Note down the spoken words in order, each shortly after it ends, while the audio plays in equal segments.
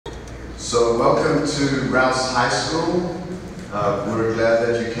So welcome to Rouse High School. We're glad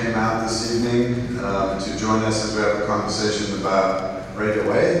that you came out this evening to join us as we have a conversation about Radio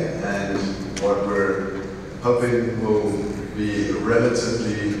Way and what we're hoping will be a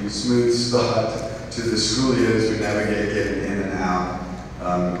relatively smooth start to the school year as we navigate getting in and out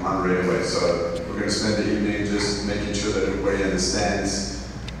on Radio Way. So we're going to spend the evening just making sure that everybody understands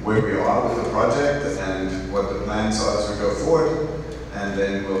where we are with the project and what the plans are as we go forward. And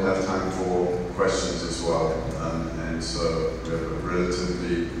then we'll have time for questions as well. And so we have a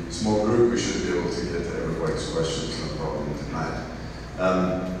relatively small group. We should be able to get to everybody's questions, no problem tonight.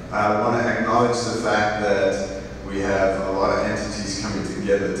 I want to acknowledge the fact that we have a lot of entities coming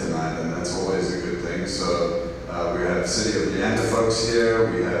together tonight, and that's always a good thing. So we have City of Leander folks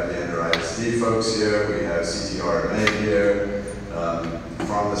here, we have Leander ISD folks here, we have CTRMA here.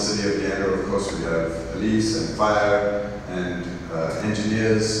 From the City of Leander, of course, we have police and fire and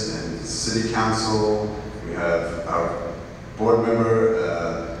engineers and city council. We have our board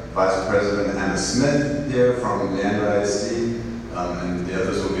member, Vice President Anna Smith here from Leander ISD, and the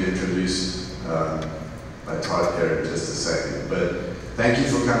others will be introduced by Todd here in just a second. But thank you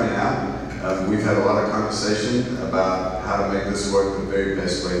for coming out. We've had a lot of conversation about how to make this work the very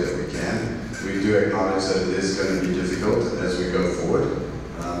best way that we can. We do acknowledge that it is going to be difficult as we go forward.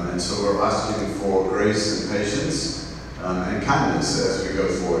 And so we're asking for grace and patience and kindness as we go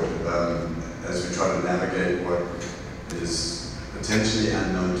forward, as we try to navigate what is potentially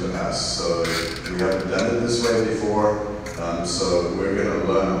unknown to us. So we haven't done it this way before, so we're going to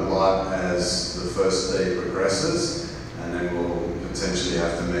learn a lot as the first day progresses, and then we'll potentially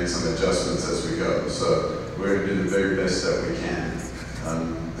have to make some adjustments as we go. So we're going to do the very best that we can.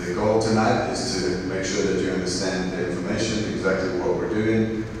 The goal tonight is to make sure that you understand the information, exactly what we're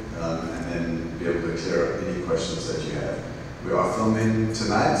doing, and then be able to clear up any questions that you have. We are filming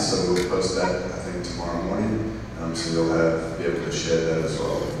tonight, so we'll post that, I think, tomorrow morning, so you'll be able to share that as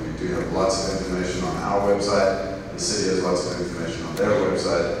well. We do have lots of information on our website. The city has lots of information on their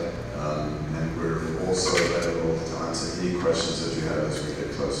website, and we're also available to answer any questions that you have as we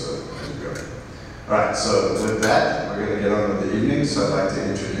get closer as we go. All right, so with that, we're going to get on with the evening. So I'd like to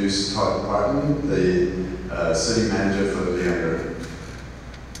introduce Todd Parton, the city manager for Leander.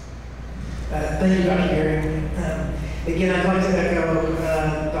 Thank you, Dr. Gary. Again, I'd like to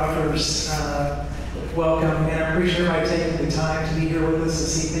echo Doctor's welcome, and I appreciate everybody taking the time to be here with us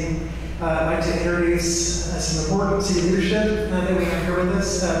this evening. I'd like to introduce some important city leadership that we have here with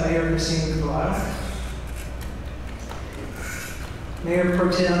us. Mayor Christine Collado, Mayor Pro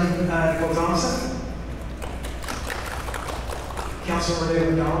Tem Nicole Thompson, Councilmember David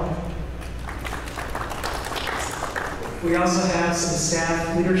McDonald. We also have some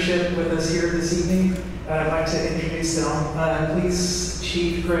staff leadership with us here this evening. I'd like to introduce them. Police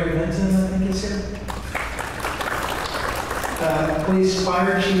Chief Greg Minton, I think, is here. Police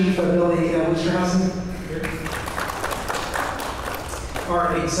Fire Chief Billy Wisterhausen.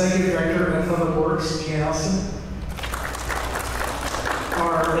 Our Executive Director of Public Works, Jan Elson.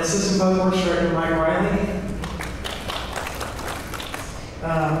 Our Assistant Public Works Director, Mike Riley.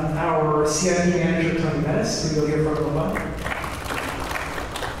 Our CIP Manager, Tony Bettis, who you'll hear from in a little while.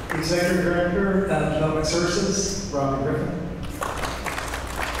 Executive Director of Development Services, Robin Griffin.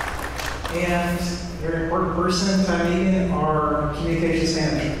 And a very important person, Ty Megan, our Communications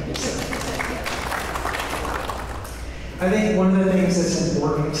Manager. I think one of the things that's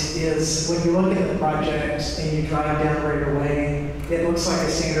important is when you look at the project and you drive down right away, it looks like a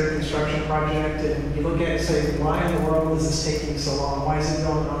standard construction project, and you look at it and say, why in the world is this taking so long? Why is it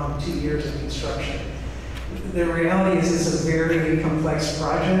going on 2 years of construction? The reality is it's a very complex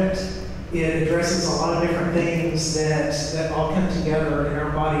project. It addresses a lot of different things that all come together and are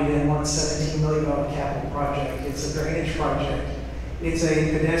embodied in one $17 million capital project. It's a drainage project. It's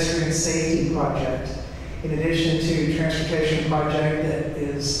a pedestrian safety project. In addition to a transportation project that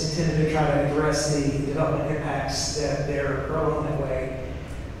is intended to try to address the development impacts that they're growing that way.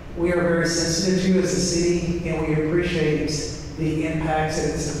 We are very sensitive to as a city, and we appreciate the impacts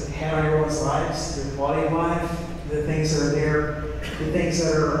that it's had on everyone's lives, their quality of life, the things that are there, the things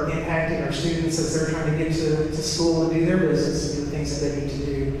that are impacting our students as they're trying to get to school and do their business and do the things that they need to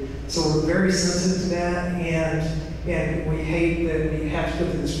do. So we're very sensitive to that, and we hate that we have to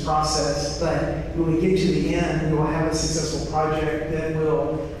go through this process, but when we get to the end, we will have a successful project that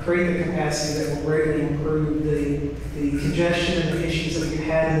will create the capacity that will greatly improve the congestion and the issues that we've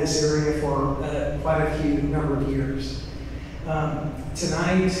had in this area for quite a few number of years.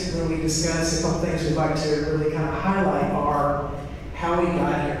 Tonight, when we discuss a couple things we'd like to really kind of highlight are how we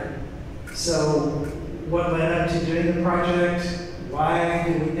got here. So what led up to doing the project, Why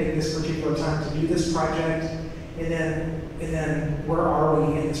did we pick this particular time to do this project? And then where are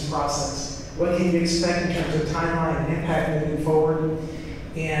we in this process? What can you expect in terms of timeline and impact moving forward?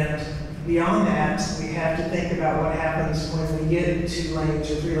 And beyond that, we have to think about what happens when we get 2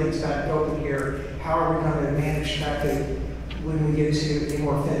 lanes or 3 lanes back open here. How are we going to manage traffic when we get to a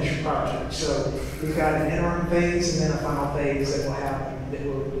more finished project? So we've got an interim phase and then a final phase that will happen that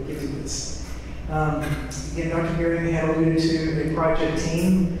will get to this. Again, Dr. Gearing had alluded to a project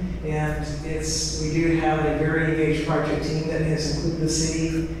team, and we do have a very engaged project team that has included the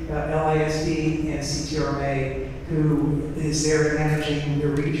city, LISD, and CTRMA, who is there managing the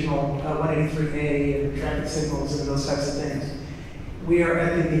regional 183A and traffic signals and those types of things. We are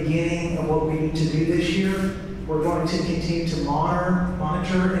at the beginning of what we need to do this year. We're going to continue to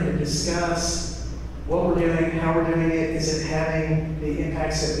monitor and to discuss what we're doing, how we're doing it, is it having the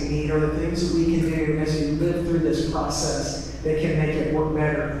impacts that we need, or the things that we can do as we live through this process that can make it work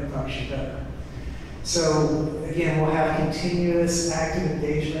better and function better. So again, we'll have continuous active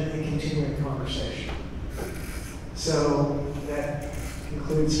engagement and continuing conversation. So that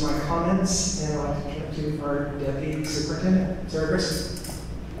concludes my comments, and I'd like to turn to our Deputy Superintendent, Sarah Grissom.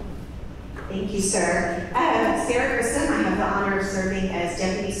 Thank you, sir. Sarah Grissom, I have the honor of serving as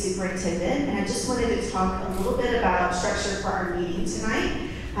Deputy Superintendent, and I just wanted to talk a little bit about structure for our meeting tonight.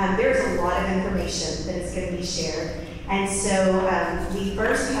 There's a lot of information that is going to be shared. And so we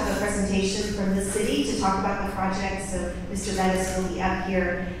first have a presentation from the city to talk about the project. So Mr. Bettis will be up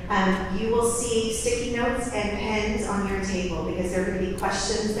here. You will see sticky notes and pens on your table because there are going to be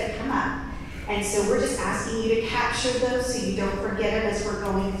questions that come up. And so we're just asking you to capture those so you don't forget it as we're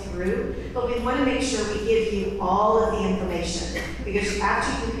going through. But we want to make sure we give you all of the information, because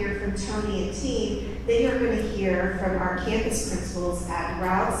after you hear from Tony and team, then you're going to hear from our campus principals at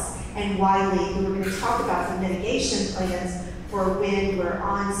Rouse and Wiley, who are going to talk about the mitigation plans for when we're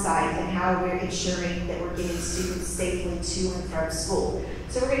on site and how we're ensuring that we're getting students safely to and from school.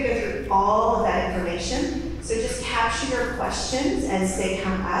 So we're going to go through all of that information. So just capture your questions as they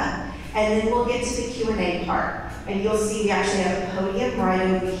come up. And then we'll get to the Q&A part. And you'll see we actually have a podium right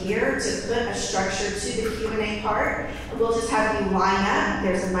over here to put a structure to the Q&A part. And we'll just have you line up.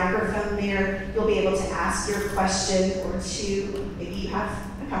 There's a microphone there. You'll be able to ask your question or two. Maybe you have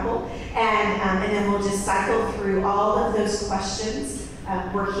a couple. And then we'll just cycle through all of those questions.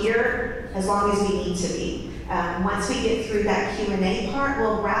 We're here as long as we need to be. Once we get through that Q&A part,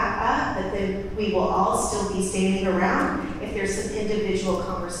 we'll wrap up, but then we will all still be standing around if there's some individual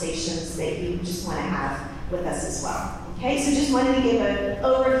conversations that you just want to have with us as well. Okay, so just wanted to give an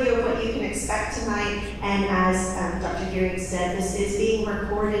overview of what you can expect tonight. And as Dr. Gearing said, this is being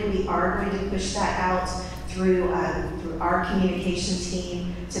recorded. We are going to push that out through our communication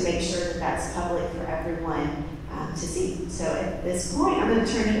team to make sure that that's public for everyone to see. So at this point, I'm going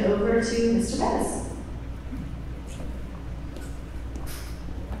to turn it over to Mr. Bettis.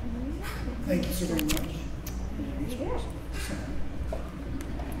 Thank you so very much.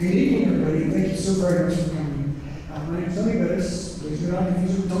 Good evening, everybody. Thank you so very much for coming. My name is Tony Bettis. Please do not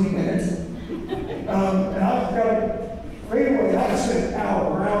confuse with Tony Bennett. And I've got right away, I spent an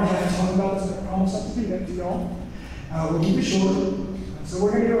hour and a half talking about this. I promise not to do that to y'all. We'll keep it short. So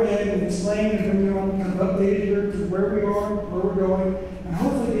we're going to go ahead and explain and bring you on kind of updated here to where we are, where we're going, and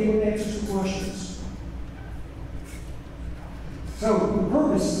hopefully be able to answer some questions. So the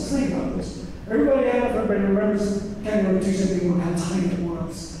purpose is to think about this. Everybody remembers County Road 271, how tiny it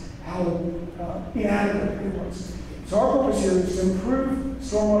was, how inadequate it was. So our purpose here is to improve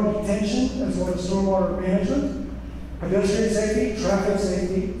stormwater detention as well as stormwater management, pedestrian safety, traffic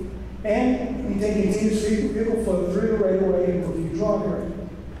safety, and maintain continuous vehicle flow through the right-of-way and Review Drive area.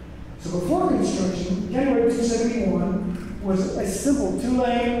 So before construction, County Road 271 was a simple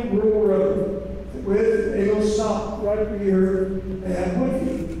 2-lane rural road with a little stop right up here at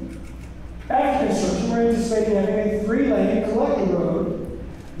Woodview. After construction, we're anticipating having a 3-lane collector road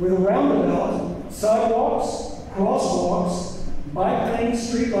with a roundabout, sidewalks, crosswalks, bike lanes,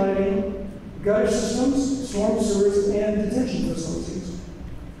 street lighting, gutter systems, storm sewers, and detention facilities.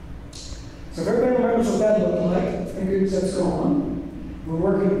 So if everybody remembers what that looked like, thank goodness that's gone. We're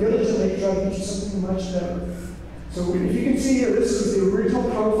working diligently to try to get you something much better. So if you can see here, this is the original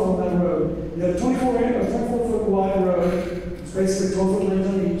profile of that road. You have a 24-foot wide road. It's basically 12-foot lanes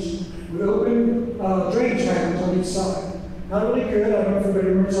on each, with open drainage patterns on each side. Not really good. I don't know if everybody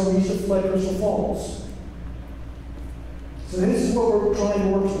remembers how we used to flood Crystal Falls. So this is what we're trying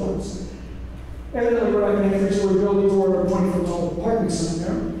to work towards. Evidently, we're not going to have to building for a 20-foot tall parking sign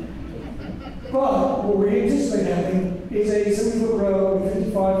there. But what we anticipate having is a 70-foot road,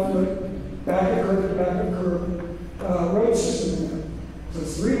 55-foot back of curb road system there. So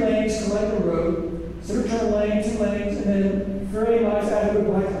it's 3 lanes, collector road, center turn lane, 2 lanes, and then fairly nice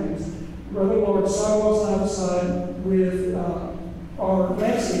adequate bike lanes. Rather large sidewalks on either side with our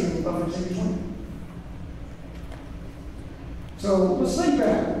landscaping buffer 20. So let's think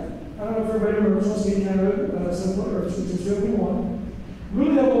back. I don't know if everybody remembers what's being counted, simple or 251.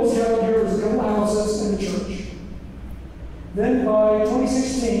 Really that what was counted here was a couple of houses and a church. Then by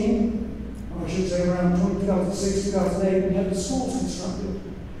 2016, or I should say around 2006, 2008, we had the schools constructed.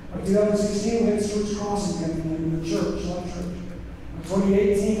 By 2016, we had Stewart's Crossing coming in the church, not church. By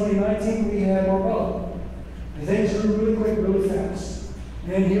 2018, 2019, we had Marbella. And things grew really quick, really fast.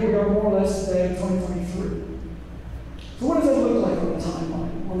 And here we are more or less today in 2023. So what does that look like on the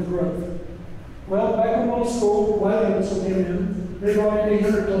timeline, on the growth? Well, back when I was in school, Leander came in, they brought in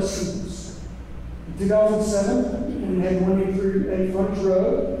 800 plus students. In 2007, when we had 183 frontage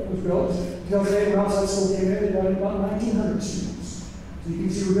road was built, 2008, when outside school came in, they brought in about 1,900 students. So you can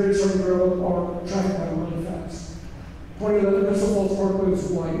see we're really starting to grow our traffic pattern really fast. 2011, Crystal Falls Parkway was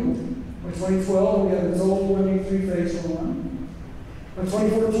widened. By 2012, we had the old 183 phase 1. By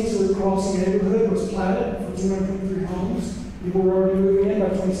 2014, so the crossing neighborhood was platted for 223 homes. People were already moving in by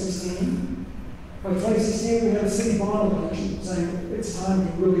 2016. By 2016, we had a city bond election saying it's time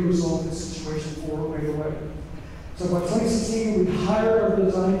to really resolve this situation right away. So by 2016, we hired our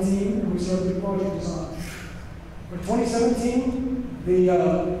design team and we started the project design. By 2017,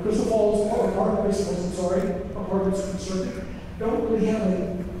 the Crystal Falls apartments constructed don't really have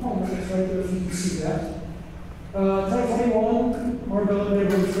a home. That's right there if you can see that. 2021, Marbella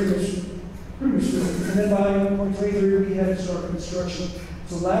neighborhood was pretty much built. And then by 2023, we had to start construction.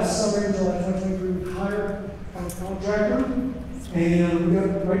 So last summer, in July 2023, we hired a contractor and we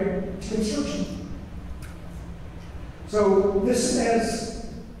got right to construction. So this,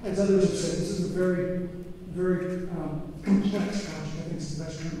 as others have said, this is a very, very complex project. I think it's the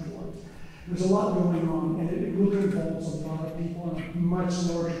best term for it. There's a lot going on, and it really involves a lot of people and a much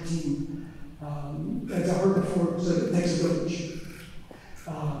larger team. As I heard before, so it takes a village.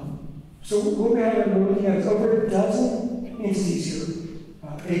 So what we're looking at is over a dozen entities here,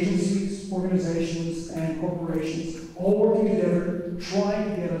 agencies, organizations, and corporations, all working together,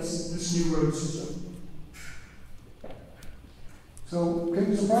 trying to get us this new road system. So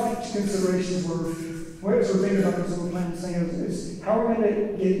some project considerations were, what we're thinking about this little plan saying is how we're going to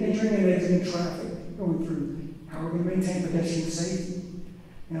get entering and exiting traffic going through, how we're going to maintain pedestrian safety.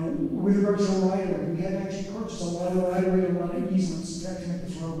 You know, with regards to right-of-way, we had actually purchased a lot of right-of-way and a lot of easements to actually make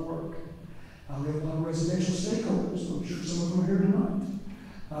this road work. We have a lot of residential stakeholders, I'm sure some of them are here tonight.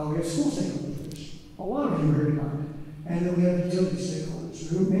 We have school stakeholders, which a lot of them are here tonight. And then we have utility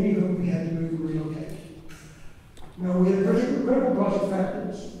stakeholders, many of whom we had to move and relocate. Now, we have critical project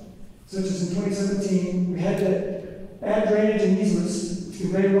factors, such as in 2017, we had to add drainage and easements to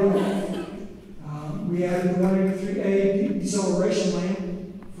convey runoff. We added the 183A deceleration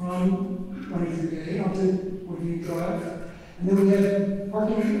lane from 183A onto Woodview Drive. And then we had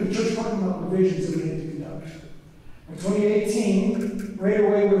the church parking lot provisions that we had to conduct. In 2018,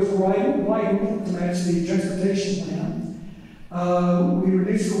 right-of-way was widened to match the transportation plan. We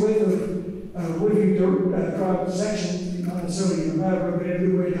reduced the width of Woodview Drive section, not necessarily in the matter, but in a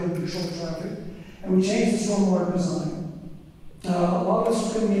good way to help control traffic. And we changed the stormwater design. A lot of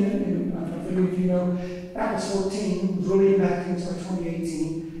us were coming in, I don't know if you know, Atlas 14 was really impacting us by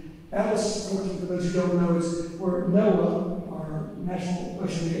 2018. Atlas 14, for those who don't know, is where NOAA, our National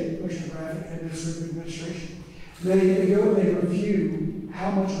Oceanographic Administration, they go and they review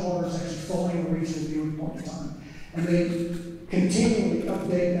how much water is actually falling in the region at any given point in time. And they continually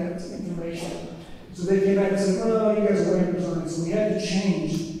update that information. So they came back and said, oh, you guys are way behind. So we had to change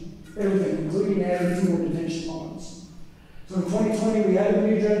everything, including adding 2 more detention ponds. So in 2020, we added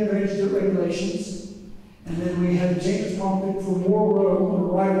new drainage regulations. And then we had the changes prompted for more road on the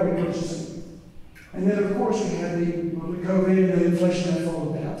right-of-way purchasing. And then, of course, we had the COVID and the inflation that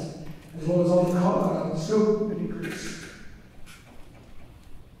followed that, as well as all the scope that increased.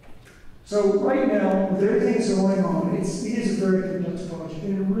 So right now, with everything that's going on, it is a very complex project,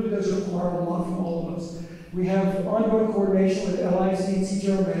 and it really does require a lot from all of us. We have ongoing coordination with LIC and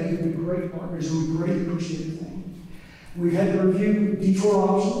CTRMA, who've been great partners, and we greatly appreciate everything. We've had to review detour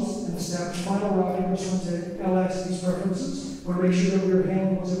options and establish final routing pursuant to LIC's preferences. We want to make sure that we are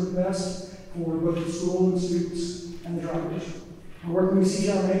handling what's ever best for both the school and students and the drivers. We're working with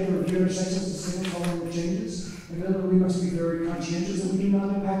CTRMA to review intersections and signal following the changes. And then we must be very conscientious that we do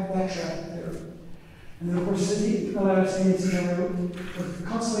not impact that traffic there. And then, of course, City, LIC, and CTRMA are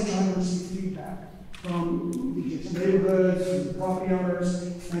constantly trying to receive feedback from the adjacent neighborhoods, from the property owners,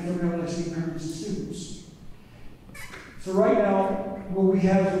 and from LIC parents and students. So right now, what we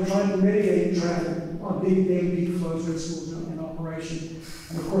have is we're trying to mitigate traffic on big day peak flows when schools are in operation.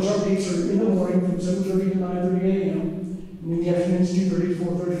 And of course, our peaks are in the morning from 7:30 to 9:30 a.m. and in the afternoons 2:30 to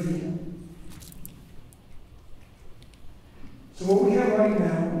 4:30 p.m. So what we have right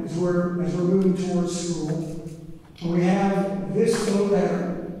now is as we're moving towards school, we have this flow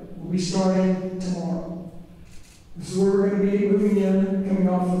pattern. We'll be starting tomorrow. This is where we're going to be moving in, coming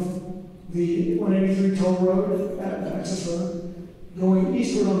off of the 183 toll road, access road, going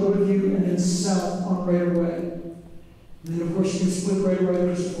eastward on Woodview and then south on right away. And then of course you can split right away,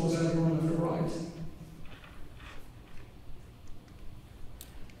 the Crystal Falls out going left or right.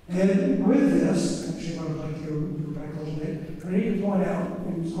 And with this, actually I would like to go back a little bit, I need to point out,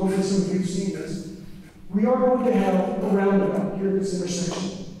 and hopefully some of you have seen this, we are going to have a roundabout here at this intersection.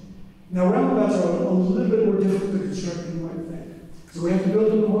 Now roundabouts are a little bit more difficult to construct than you might think. So we have to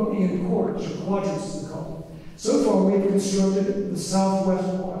build them in quarters, or quadrants as they're called. So far we have constructed the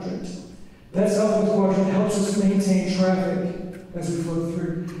southwest quadrant. That southwest quadrant helps us maintain traffic as we flow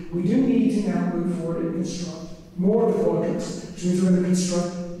through. We do need to now move forward and construct more of the quadrants, which means we're going to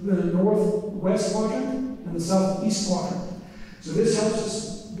construct the northwest quadrant and the southeast quadrant. So this helps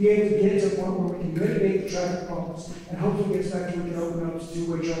us be able to get to a point where we can mitigate the traffic problems and hopefully get us back to where we can open up to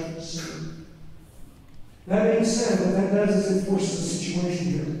two-way traffic soon. That being said, what that does is it forces a situation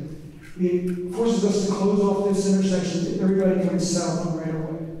here. It forces us to close off this intersection to everybody coming south on right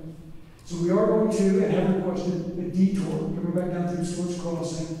away. So we are going to, and have requested, a detour, coming back down through Swartz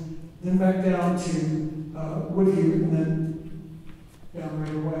Crossing, then back down to Woodview, and then down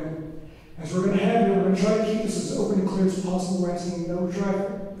right away. As we're going to have here, we're going to try to keep this as open and clear as possible. We're asking no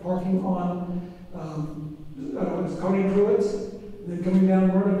traffic parking on Coney Pruitt. Then coming down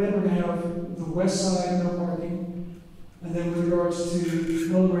Myrna Bend, we're going to have the west side, no parking. And then with regards to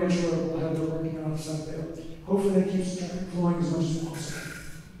Mill Ranch Road, we'll have no parking on the side there. Hopefully that keeps traffic flowing as much as possible.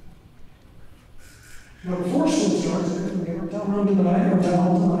 Now before school starts, we have our town hall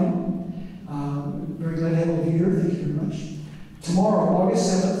tonight. Very glad to have all of you here. Thank you very much. Tomorrow,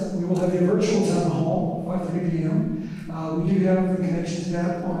 August 7th, we will have a virtual town hall, 5:30 p.m. We do have the connection to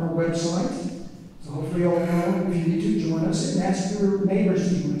that on our website. So hopefully you all know if you need to join us and ask your neighbors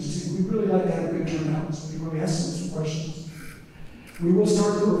to join us too. We really like to have a good turnout, so we really ask them some questions. We will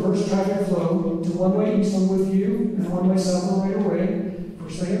start the reverse traffic flow to one-way east on Woodview and one-way south on right away.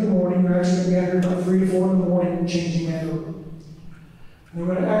 First thing in the morning, we're actually going to be out here about 3 to 4 in the morning changing that over. And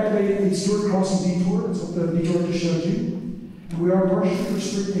we're going to activate the Stewart Crossing detour. That's what the detour just showed you. And we are partially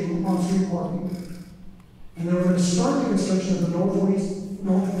restricting on-street parking. And then we're going to start the construction of the northwest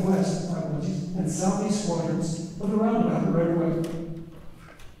and southeast quadrants of the roundabout right away.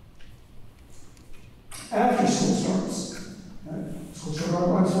 After school starts, school starts on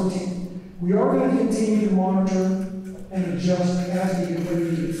August 14th, we are going to continue to monitor and adjust as needed when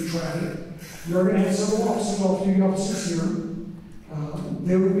needed for traffic. We are going to have several officers, all 3 officers here.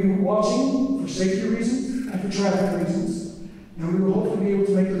 They will be watching for safety reasons and for traffic reasons. And we will hopefully be able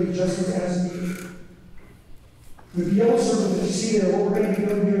to make the adjustments as needed. With the yellow circle that you see there, what we're going to be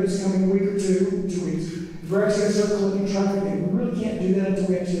doing here this coming week or 2 weeks, is we're actually going to start collecting traffic data. We really can't do that until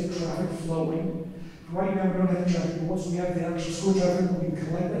we actually have traffic flowing. Right now we don't have traffic, but once we have the actual school traffic, we can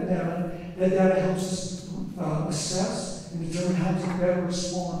collect that data. That data helps us assess and determine how to better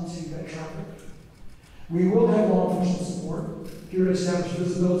respond to that traffic. We will have law enforcement support here to establish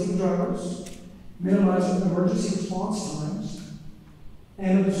visibility of drivers, minimize emergency response times,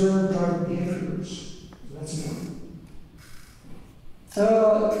 and observe driver behaviors. So that's important.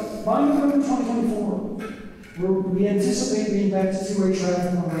 By November 2024, we anticipate being back to two-way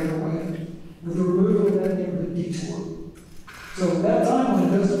traffic on right away with the removal of that neighborhood detour. So that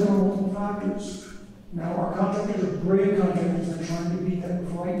timeline does depend on multiple factors. Now, our contractors are great contractors and are trying to beat that,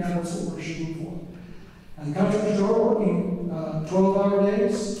 but right now that's what we're shooting for. And contractors are working 12-hour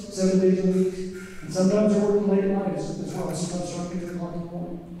days, 7 days a week, and sometimes they're working late at night as well. Sometimes starting at 3 o'clock in the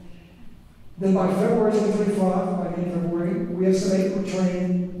morning. Then by February 2025, by the end of February, we estimate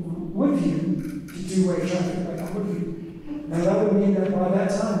returning Woodview to two-way traffic right on Woodview. Now that would mean that by that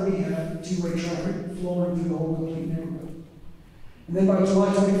time we have two-way traffic flowing through the whole complete neighborhood. And then by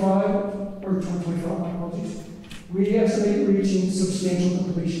July 25, or 2025, my apologies, we estimate reaching substantial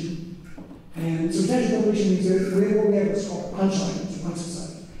completion. And substantial completion means that we have what's called punch items, punch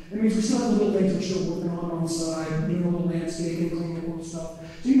site. It means we still have little things we're still working on the side, doing a little landscaping, cleaning up little stuff.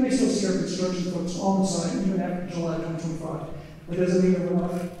 So you may still see our construction folks on the site even after July 2025. That doesn't mean that we're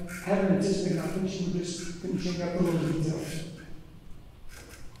not having anticipated our finishing, we're just finishing up the little details.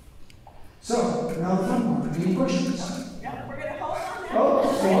 So, now the fun part. Any questions? Yeah, we're going to hold on now. Oh,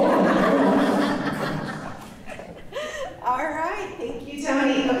 hold on. All right, thank you.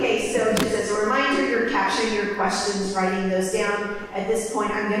 questions, writing those down. At this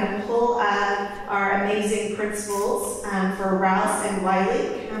point, I'm going to pull up our amazing principals for Rouse and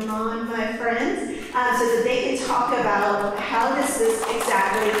Wiley. Come on, my friends, so that they can talk about how does this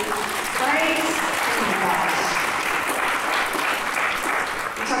exactly, right? Oh my gosh.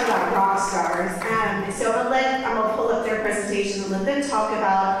 Talk about rock stars. So I'm gonna pull up their presentation and let them talk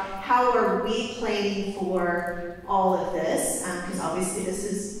about how are we planning for all of this, because obviously this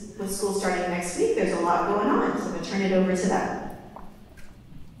is with school starting next week. There's a lot going on, so I'm gonna turn it over to them.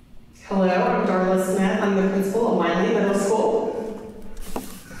 Hello, I'm Darla Smith. I'm the principal of Wiley Middle School.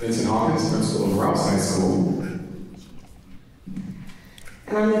 Vincent Hawkins, principal of Rouse High School.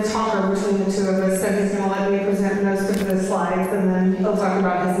 And I'm the talker between the two of us, so he's going to let me present most of the slides, and then he'll talk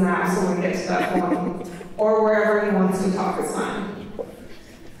about his maps when we get to that point. Or wherever he wants to talk is fine.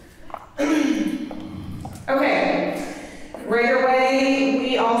 Okay. Right away,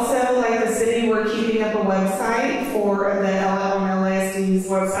 we also, like the city, we're keeping up a website for the LL and LASD's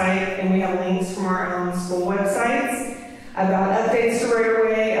website, and we have links from our own school websites about updates to Right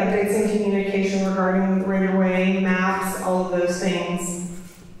Away, updates in communication regarding Right Away, maps, all of those things.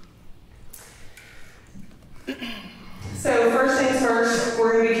 So first things first,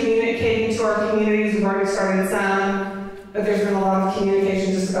 we're going to be communicating to our communities. We've already started some, but there's been a lot of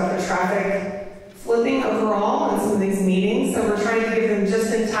communication just about the traffic flipping overall in some of these meetings. So we're trying to give them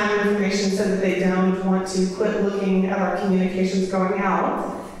just-in-time information so that they don't want to quit looking at our communications going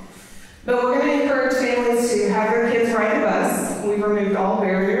out. But we're going to encourage families to have their kids ride the bus. We've removed all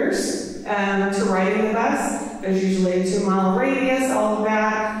barriers to riding the bus. There's usually a 2-mile radius, all of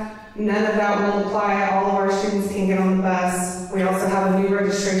that. None of that will apply. All of our students can get on the bus. We also have a new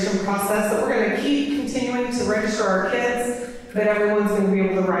registration process that we're going to keep continuing to register our kids, but everyone's going to be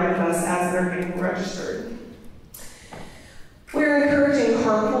able to ride the bus as they're getting registered. We're encouraging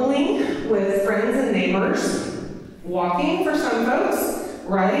carpooling with friends and neighbors, walking for some folks,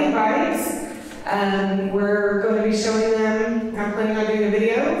 riding bikes. We're going to be showing them, I'm planning on doing a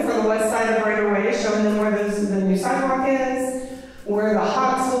video for the west side of Right Away, showing them where the new sidewalk is, where the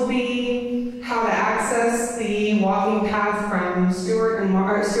hops will be, how to access the walking path from Stewart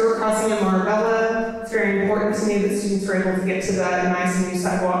Crossing and Marbella. It's very important to me that students are able to get to that nice new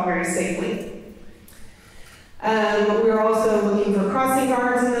sidewalk very safely. We're also looking for crossing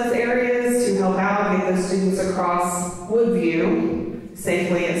guards in those areas to help out, get those students across Woodview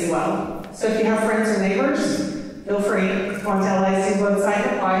safely as well. So if you have friends or neighbors, feel free to go on to LAC's website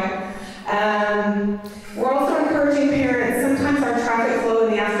and apply. We're also encouraging parents, sometimes our traffic flow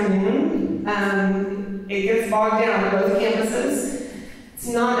in the afternoon, it gets bogged down at both campuses. It's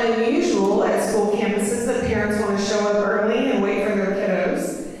not unusual at school campuses that parents want to show up early and wait for their kiddos.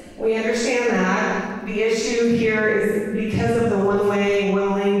 We understand that. The issue here is because of the one-way,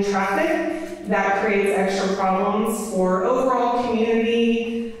 one-lane traffic, that creates extra problems for overall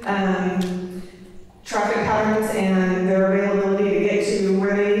community traffic patterns and their availability to get to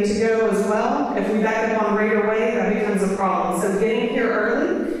where they need to go as well. If we back up on Right Away, that becomes a problem. So getting here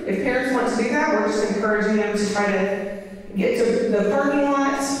early, if parents want to do that, we're just encouraging them to try to get to the parking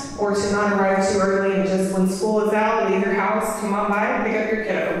lot or to not arrive too early and just when school is out, leave your house, come on by and pick up your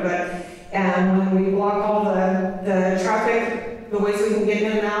kiddo. But when we block all the traffic, the ways we can get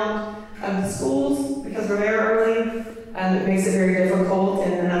in and out of the schools because we're there early, it makes it very difficult,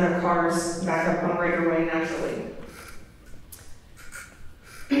 and then other cars back up on Right Away naturally.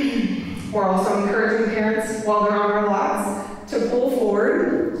 We're also encouraging parents, while they're on our lots, to pull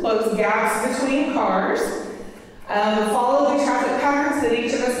forward, close gaps between cars, follow the traffic patterns that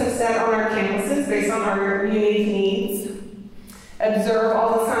each of us have set on our campuses based on our unique needs, observe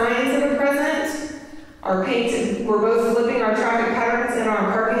all the signs that are present, are painted. We're both flipping our traffic patterns in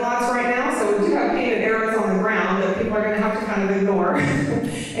our parking lots right now, so we do have painted arrows on the ground that people are going to have to kind of ignore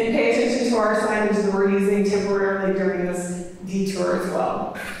and pay attention to our signage that we're using temporarily during this detour as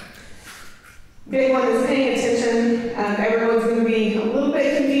well. Big one is paying attention. Everyone's going to be a little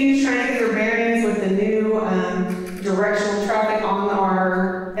bit confused trying to get their bearings with the new directional traffic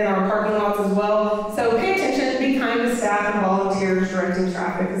in our parking lots as well. So pay attention, be kind to staff and volunteers directing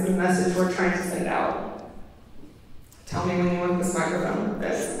traffic is the message we're trying to send out. Tell me when you want this microphone.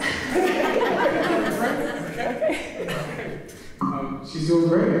 Yes. She's doing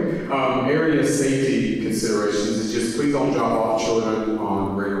great. Area safety considerations is just please don't drop off children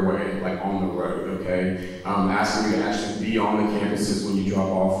on Right Away, like on the road, okay? Asking you to actually be on the campuses when you drop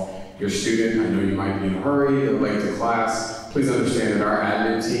off your student. I know you might be in a hurry, they're late to class. Please understand that our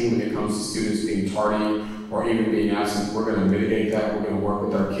admin team, when it comes to students being tardy or even being absent, we're going to mitigate that. We're going to work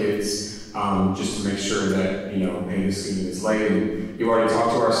with our kids just to make sure that, hey, the student is late and, You've already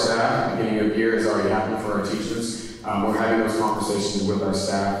talked to our staff. Beginning of year has already happened for our teachers. We're having those conversations with our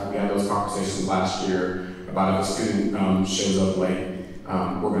staff. We had those conversations last year about if a student shows up late.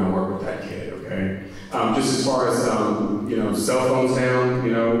 We're going to work with that kid, okay? Just as far as, cell phones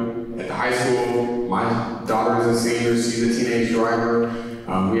down, at the high school, my daughter is a senior, she's a teenage driver.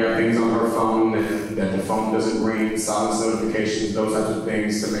 We have things on her phone that the phone doesn't ring, silence notifications, those types of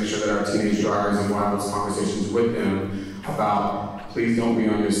things to make sure that our teenage drivers, and we'll have those conversations with them about, please don't be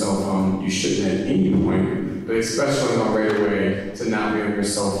on your cell phone. You shouldn't at any point, but especially on right away, to not be on your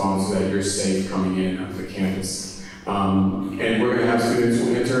cell phone so that you're safe coming in and out of the campus. And we're going to have students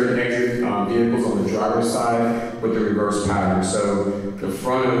who enter and exit vehicles on the driver's side with the reverse pattern. So the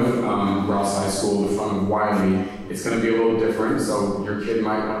front of Rouse High School, the front of Wiley, it's going to be a little different. So your kid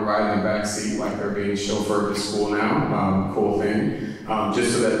might want to ride in the back seat like they're being chauffeured to school now. Cool thing.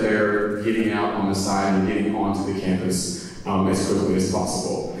 Just so that they're getting out on the side and getting onto the campus as quickly as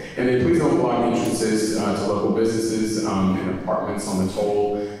possible. And then please don't block entrances to local businesses and apartments on the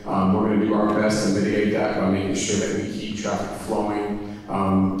toll. We're going to do our best to mitigate that by making sure that we keep traffic flowing.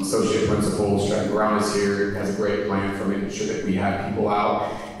 Associate Principal Stratton Brown is here, has a great plan for making sure that we have people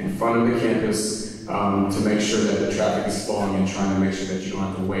out in front of the campus to make sure that the traffic is flowing and trying to make sure that you don't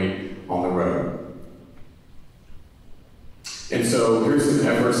have to wait on the road. And so here's some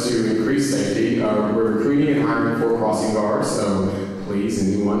efforts to increase safety. We're recruiting and hiring 4 crossing guards, so please,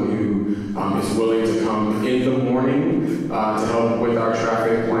 anyone who is willing to come in the morning to help with our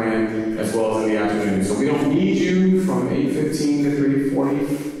traffic plan as well as in the afternoon. So we don't need you from 8:15 to 3:40,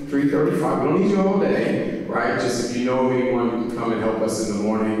 3:35. We don't need you all day, right? Just if you know of anyone who can come and help us in the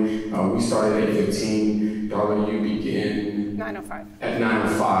morning. We start at 8:15. Darla, you begin 9:05. at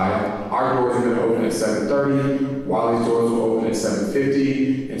 9:05. Our doors are going to open at 7:30. Wiley's doors will open at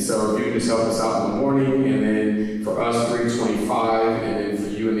 7:50. And so if you can just help us out in the morning, and then for us 3:25, and then for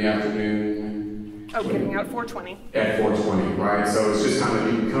you in the afternoon. Oh, getting out 4:20. At 4:20, right? So it's just kind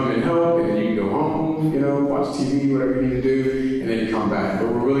of, you can come and help, and then you can go home, watch TV, whatever you need to do, and then you come back. But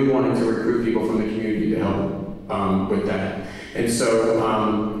we're really wanting to recruit people from the community to help with that. And so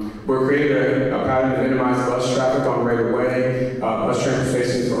we're creating a pattern to minimize bus traffic on right of way. Bus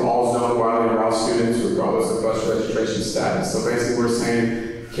transportation for all zone Wiley and Rouse students, regardless of bus registration status. So basically we're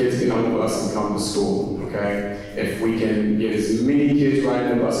saying kids get on the bus and come to school, okay? If we can get as many kids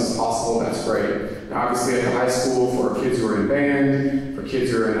riding the bus as possible, that's great. Now obviously at the high school, for kids who are in band, for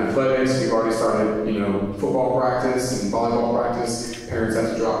kids who are in athletics, we've already started, football practice and volleyball practice. Parents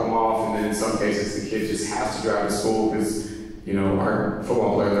have to drop them off, and then in some cases the kid just has to drive to school because our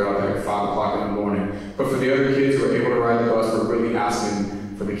football players are out there at 5 o'clock in the morning. But for the other kids who are able to ride the bus, we're really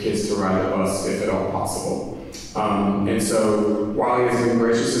asking for the kids to ride the bus if at all possible. And so Wiley has been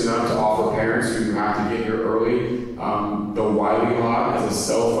gracious enough to offer parents who have to get here early the Wiley lot as a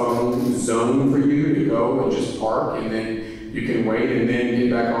cell phone zone for you to go and just park, and then you can wait and then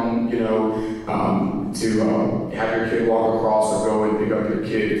get back on, to have your kid walk across or go and pick up your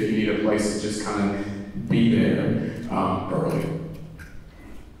kid if you need a place to just kind of be there early.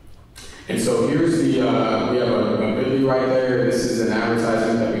 And so here's the, we have a bit.ly right there. This is an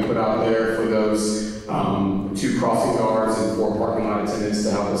advertisement that we put out there for those 2 crossing guards and 4 parking lot attendants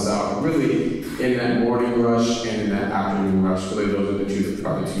to help us out. Really in that morning rush and in that afternoon rush. Really those are the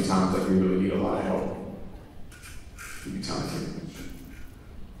probably 2 times that we really need a lot of help.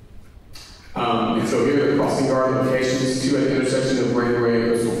 And so here are the crossing guard locations, 2 at the intersection of Brainway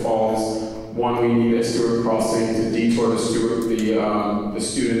and Crystal Falls. 1 we need at Stewart Crossing to detour the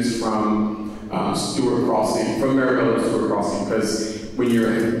students from Stewart Crossing, from Maribel to Stewart Crossing, because when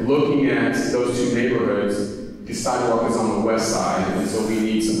you're looking at those 2 neighborhoods, the sidewalk is on the west side, and so we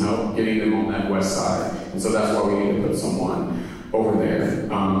need some help getting them on that west side. And so that's why we need to put someone over there,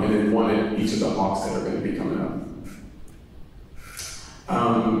 and then 1 at each of the hawks that are going to be coming up.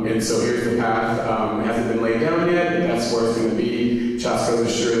 And so here's the path. It hasn't been laid down yet, but that's where it's going to be. Chasco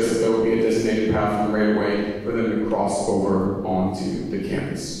assured us that there will be a designated path from right away for them to cross over onto the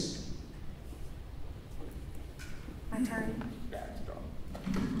campus. My turn.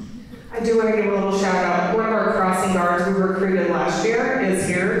 I do want to give a little shout out. One of our crossing guards we recruited last year is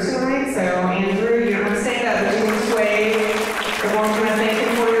here tonight. So Andrew, you don't have to stand up, but you can just wave. Everyone's going to thank you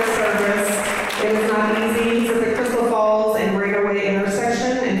for your service. It was not easy. He's at the Crystal Falls and Braidaway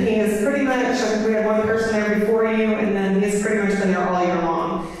intersection, and he has pretty much, we had 1 person there before you, and then he's pretty much been there all year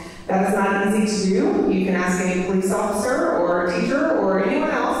long. That is not easy to do. You can ask any police officer or teacher or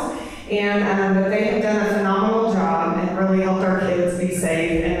anyone else, and but they have done a phenomenal job and really helped our kids be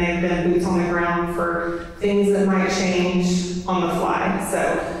safe, and they've been boots on the ground for things that might change on the fly. So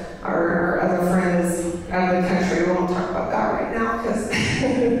our other friend is out of the country. We won't talk about that right now because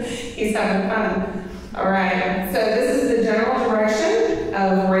He's having fun. All right, so this is the general direction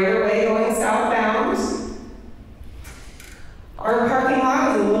of Raider Way going southbound. Our parking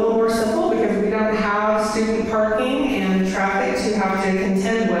lot is a little more simple because we don't have student parking and traffic to have to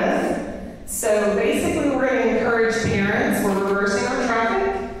contend with. So basically we're going to encourage parents, we're reversing our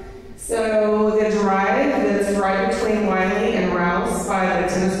traffic. So the drive that's right between Wiley and Rouse by the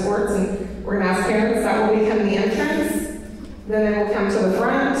tennis courts, and we're going to ask parents, that will become the entrance. Then they will come to the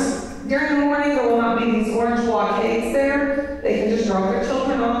front. During the morning there will not be these orange blockades there. They can just drop their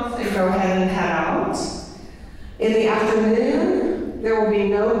children off and go ahead and head out. In the afternoon, there will be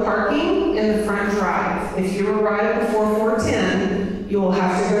no parking in the front drive. If you arrive before 4:10, you will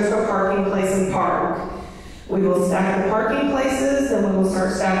have to go to a parking place and park. We will stack the parking places, and we will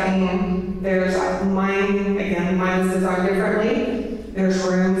start stacking. There's mine is designed differently. There's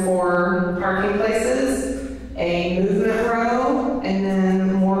room for parking places, a movement row, and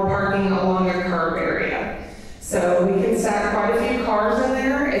then more parking along a curb area. So we can stack quite a few cars in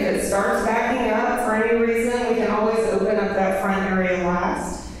there. If it starts backing up for any reason, we can always open up that front area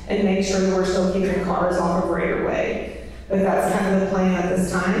last and make sure that we're still keeping cars off of Raider Way. But that's kind of the plan at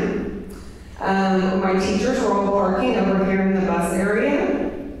this time. My teachers are all parking over here in the bus area.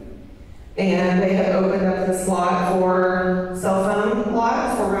 And they have opened up this lot for cell phone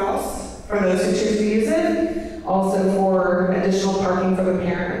lot for Rouse, for those who choose to use it. Also for additional parking for the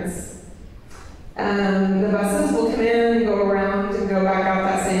parents. The buses will come in, go around, and go back out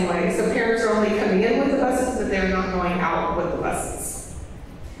that same way. So parents are only coming in with the buses, but they're not going out with the buses.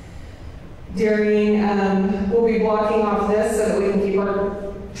 We'll be blocking off this so that we can keep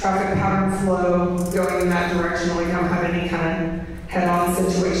our traffic pattern flow going in that direction. We don't have any kind of head-on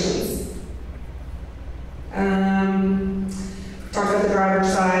situations. Talk about the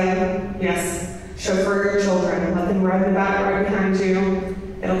driver's side. Yes, chauffeur your children. Let them ride in the back right behind you.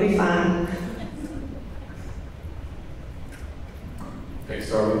 It'll be fun. Okay,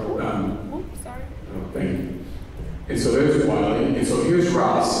 so, sorry. Oh, thank you. And so there's Wiley, and so here's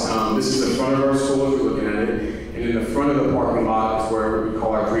Rouse. This is the front of our school if you're looking at it. And in the front of the parking lot is where we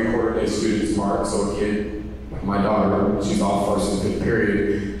call our 3/4 day students park. So a kid, like my daughter, she's off first and fifth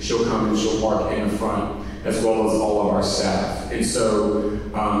period, she'll come and she'll park in the front, as well as all of our staff. And so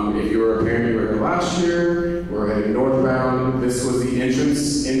if you were a parent, you were here last year, we're heading northbound. This was the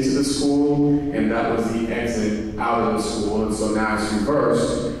entrance into the school, and that was the exit out of the school. And so now it's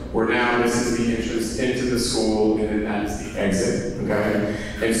reversed, where now this is the entrance into the school, and then that's the exit, okay?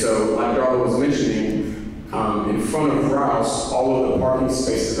 And so, like Darla was mentioning, in front of Rouse, all of the parking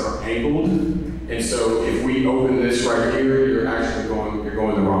spaces are angled. And so if we open this right here, you're actually going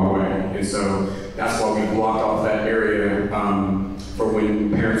the wrong way. And so that's why we blocked off that area for when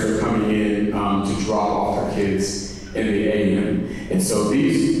parents are coming in to drop off their kids in the AM. And so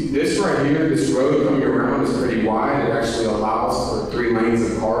this right here, this road coming around is pretty wide. It actually allows for 3 lanes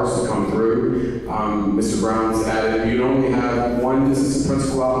of cars to come through. Mr. Brown's added, you only have one assistant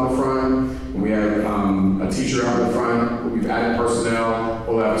principal out in the front. We have a teacher out in the front. We've added personnel.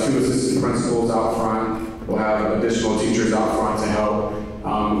 We'll have 2 assistant principals out front. We'll have additional teachers out front to help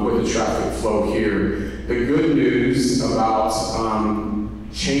with the traffic flow here. The good news about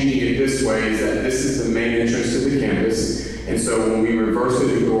changing it this way is that this is the main entrance to the campus. And so when we reverse it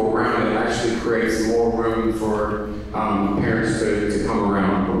and go around, it actually creates more room for parents to come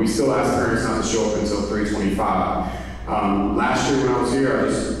around. But we still ask parents not to show up until 3:25. Last year when I was here,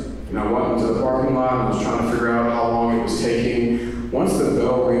 I went into the parking lot and was trying to figure out how long it was taking. Once the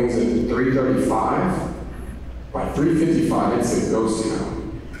bell rings at 3:35, by 3:55, it's a ghost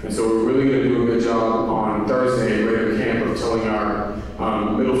town. And so we're really going to do a good job on Thursday at Raider Camp of telling our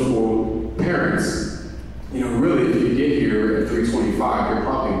middle school parents, really if you get here at 3:25, you're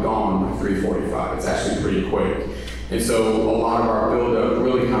probably gone by 3:45. It's actually pretty quick. And so a lot of our buildup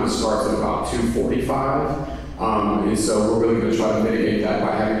really kind of starts at about 2:45. And so we're really going to try to mitigate that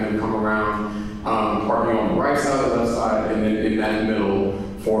by having them come around, parking on the right side, the left side, and then in that middle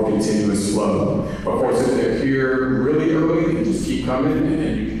for continuous flow. Of course, if they're here really early, you can just keep coming, and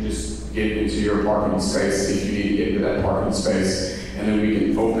then you can just get into your parking space if you need to get into that parking space. And then we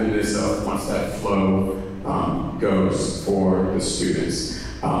can open this up once that flow goes for the students.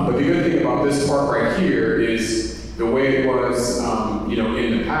 But the good thing about this part right here is the way it was,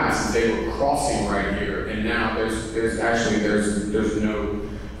 in the past, they were crossing right here, and now there's no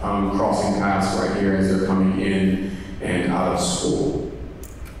crossing paths right here as they're coming in and out of school.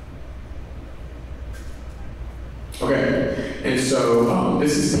 Okay, and so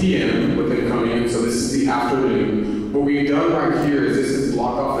this is PM with them coming in, so this is the afternoon. What we've done right here is this is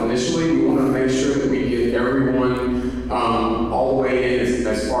blocked off initially. We want to make sure that we get everyone all the way in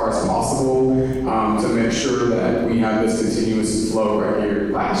as far possible to make sure that we have this continuous flow right here.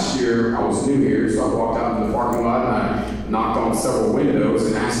 Last year, I was new here, so I walked out in the parking lot and I knocked on several windows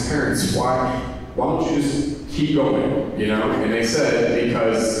and asked parents, why don't you just keep going, you know? And they said,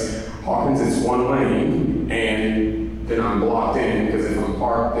 because Hawkins is one lane, and then I'm blocked in, because if I'm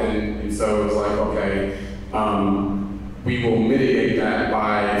parked, and so it's like, okay, we will mitigate that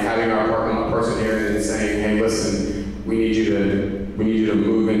by having our parking lot person here and saying, hey, listen, we need you to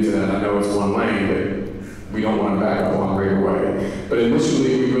move into that. I know it's one lane, but we don't want to back up on right away. But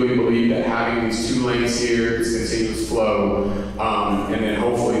initially, we really believe that having these 2 lanes here, this continuous flow, and then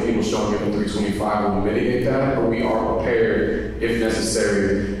hopefully people showing up at 325 will mitigate that, but we are prepared, if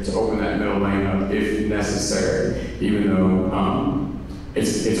necessary, to open that middle lane up, if necessary, even though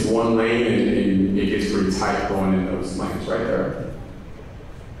it's one lane and it gets pretty tight going in those lanes right there.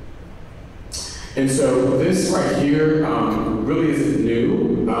 And so this right here really isn't new.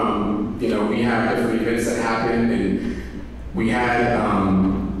 You know, we have different events that happen, and we had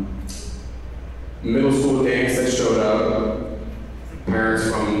middle school dance that showed up, parents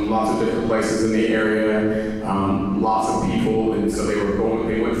from lots of different places in the area, lots of people, and so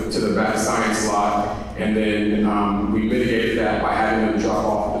they went to the back science lot, and then we mitigated that by having them drop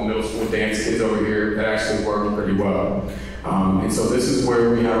off the middle school dance kids over here. That actually worked pretty well. And so this is where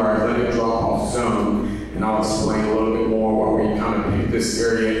we have our athletic drop-off zone, and I'll explain a little bit more while we kind of pick this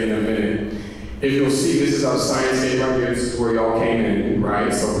area in a minute. If you'll see, this is our science day right here. This is where y'all came in,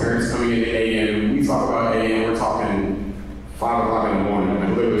 right? So parents coming in at 8 a.m. When we talk about 8 a.m., we're talking 5 o'clock in the morning.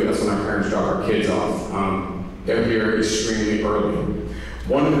 And literally, that's when our parents drop our kids off. They're here extremely early.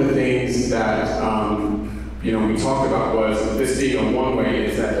 One of the things that you know, we talked about was this being a one-way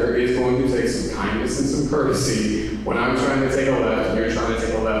is that there is going to take some kindness and some courtesy when I'm trying to take a left and you're trying to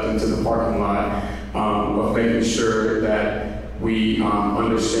take a left into the parking lot, of making sure that we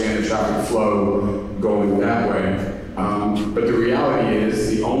understand the traffic flow going that way. But the reality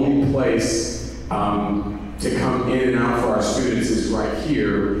is the only place to come in and out for our students is right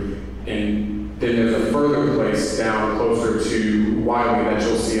here, and then there's a further place down closer to Wiley that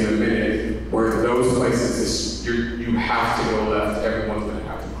you'll see in a minute, where those places you have to go left, everyone's going to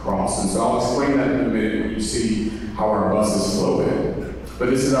have to cross. And so I'll explain that in a minute when you see how our buses flow in. But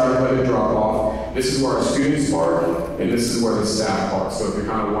this is our athletic drop-off. This is where our students park, and this is where the staff park. So if you're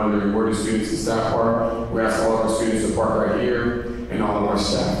kind of wondering where do students and staff park, we ask all of our students to park right here, and all of our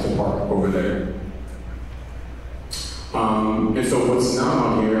staff to park over there. And so what's not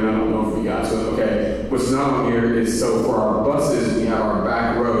on here, and I don't know if we got to it, okay, what's not on here is, so for our buses, we have our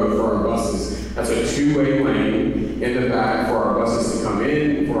back road for our buses. That's a 2-way lane in the back for our buses to come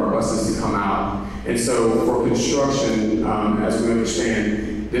in, for our buses to come out. And so for construction, as we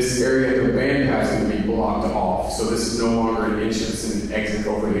understand, this area of the band path is going to be blocked off. So this is no longer an entrance and exit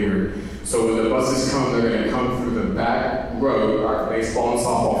over here. So when the buses come, they're going to come through the back road, our baseball and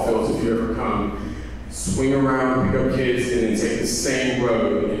softball fields, if you ever come, swing around, pick up kids, and then take the same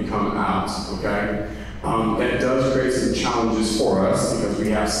road and come out, okay? That does create some challenges for us because we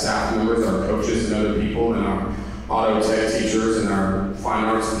have staff members, our coaches and other people, and our auto tech teachers and our fine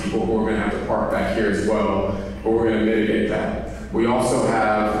arts people who are going to have to park back here as well, but we're going to mitigate that. We also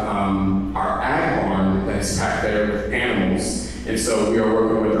have our ag barn that's packed there with animals, and so we are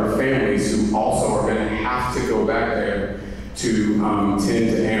working with our families who also are going to have to go back there to tend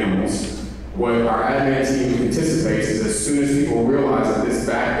to animals. What our admin team anticipates is as soon as people realize that this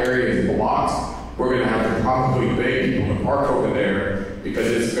back area is blocked, we're going to have to probably beg people to park over there because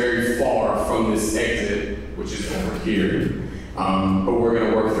it's very far from this exit, which is over here. But we're going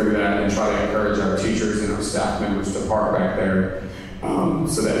to work through that and try to encourage our teachers and our staff members to park back there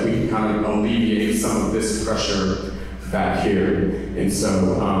so that we can kind of alleviate some of this pressure back here. And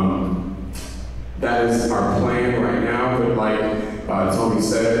so that is our plan right now, but like Tony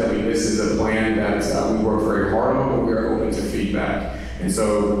said, I mean, this is a plan that we work very hard on, but we are open to feedback. And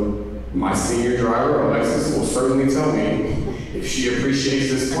so my senior driver, Alexis, will certainly tell me if she appreciates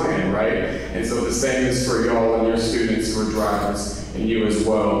this plan, right? And so the same is for y'all and your students who are drivers, and you as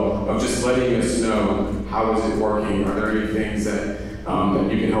well, of just letting us know how is it working, are there any things that, that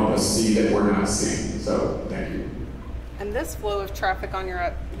you can help us see that we're not seeing. So thank you. And this flow of traffic on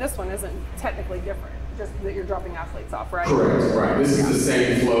your, this one isn't technically different, just that you're dropping athletes off, right? Correct, right. This is the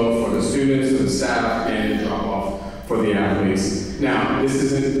same flow for the students, for the staff, and drop off for the athletes. Now, this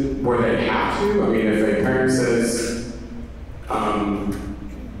isn't where they have to. I mean, if a parent says,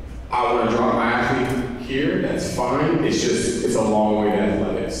 I want to drop my athlete here, that's fine. It's just, it's a long way to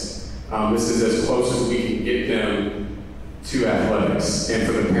athletics. This is as close as we can get them to athletics and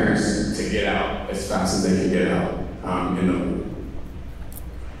for the parents to get out as fast as they can get out in the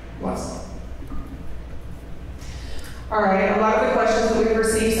Bless. All right, a lot of the questions that we've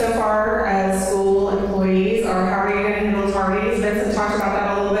received so far as school employees are how are you going to handle tardies? Vincent talked about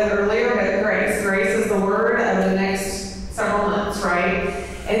that a little bit earlier, but grace. Grace is the word of the next several months, right?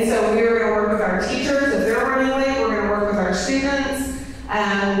 And so we are going to work with our teachers. If they're running late, we're going to work with our students.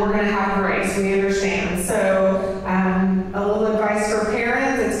 We're going to have grace. We understand. So a little advice for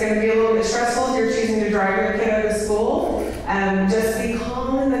parents. It's going to be a little bit stressful if you're choosing to drive your kiddo to school. Just be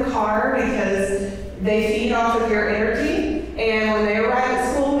calm in the car because they feed off of your energy. And when they arrive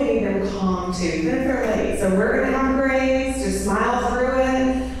at school, we need them calm too, even if they're late. So we're going to have grace. Just smile through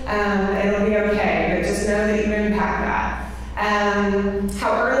it. It'll be okay. But just know that you impact that.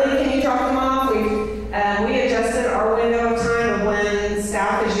 How early can you drop them off? We adjusted our window of time of when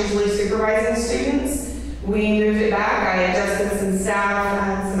staff is usually supervising students. We moved it back. I adjusted some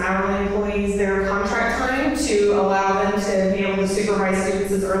staff, some hourly employees, their contract time to allow them to be able to supervise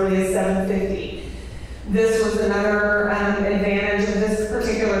students as early as 7:50. This was another advantage of this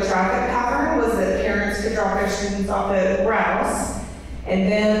particular traffic pattern was that parents could drop their students off at Rouse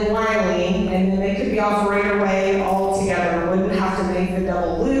and then Wiley, and then they could be off right away all together. Wouldn't have to make the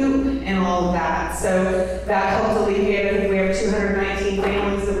double loop and all of that. So that helped alleviate. I think we have 219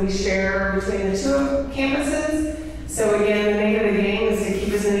 families that we share between the two campuses. So again, the name of the game is to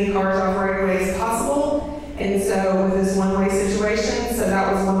keep as many cars off right away as possible. And so with this one-way situation, so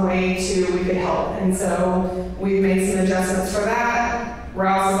that was one way we could help. And so we've made some adjustments for that.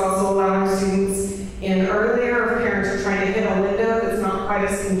 Rouse is also allowing students in earlier. If parents are trying to hit a window that's not quite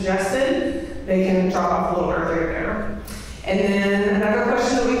as congested, they can drop off a little earlier there. And then another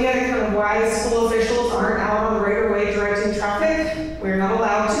question that we get, kind of why school officials aren't out on the right of way directing traffic. We're not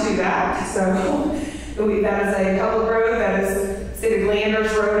allowed to do that. So that is a public road, that is City of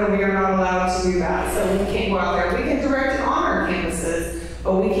Leander's road, and we are not allowed to do that. So we can't go out there. We can direct it on our campuses,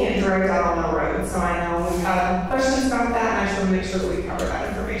 but we can't direct out on the road. So I know we've had questions about that, and I just want to make sure that we cover that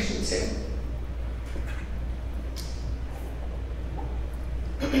information too.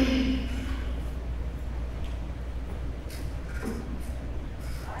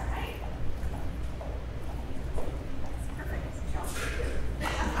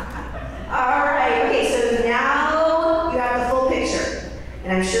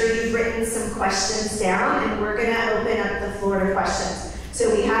 And I'm sure you've written some questions down, and we're going to open up the floor to questions.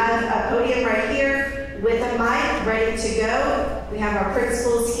 So we have a podium right here with a mic ready to go. We have our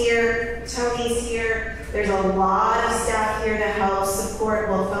principals here, Tony's here. There's a lot of staff here to help support.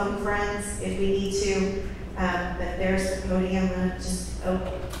 We'll phone friends if we need to. But there's the podium.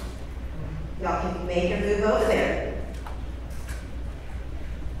 Y'all can make a move over there.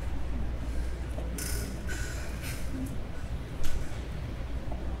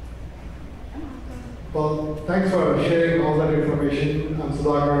 Well, thanks for sharing all that information. I'm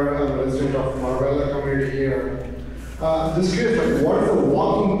Sudhakar, I'm a resident of Marbella community here. Just curious, like, what is the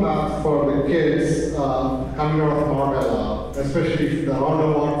walking path for the kids coming out of Marbella, especially if the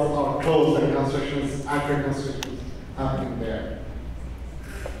roundabouts are closed and active construction is happening there?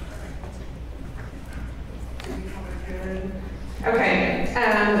 Okay,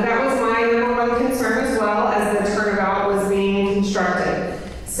 that was my number one concern as well as the turnabout was being constructed.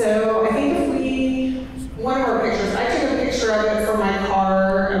 So I think if one of our pictures, I took a picture of it from my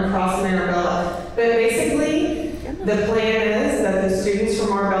car across Marbella. But basically, the plan is that the students from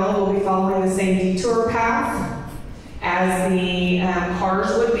Marbella will be following the same detour path as the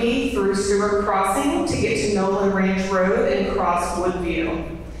cars would be through Stewart Crossing to get to Nolan Ranch Road and cross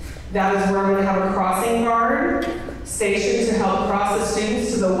Woodview. That is where I'm going to have a crossing guard stationed to help cross the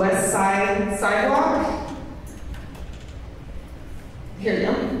students to the west side sidewalk. Here you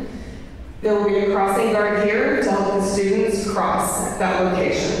go. There will be a crossing guard here to help the students cross at that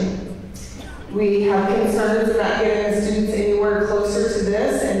location. We have concerns about getting the students anywhere closer to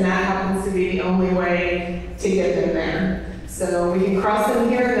this, and that happens to be the only way to get them there. So we can cross them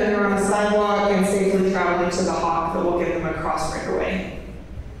here, then they're on the sidewalk and safely traveling to the Hawk that will get them across right away.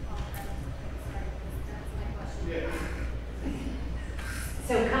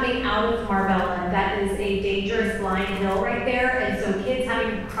 So coming out of Marbella, that is a dangerous blind hill right there, and so kids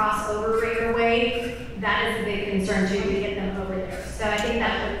having to cross over right away, that is a big concern too, to get them over there. So I think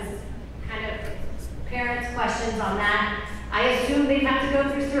that was kind of parents' questions on that. I assume they'd have to go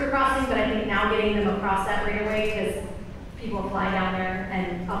through Stewart Crossing, but I think now getting them across that right away, because people fly down there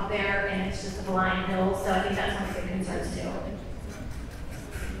and up there, and it's just a blind hill, so I think that's one of the concerns too.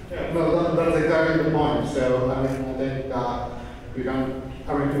 Yeah, no, that's exactly the point. So, I mean, I think we don't.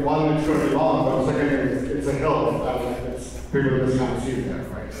 I mean, one, it's going to be long, but second, it's a hill. People just can't see that,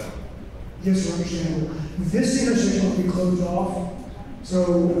 right? So. Yes, sir, understandable. This intersection will be closed off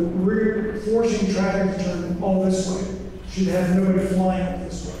So we're forcing traffic to turn all this way. Should have nobody flying up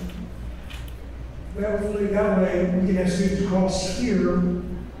this way. That way, we can have students cross here,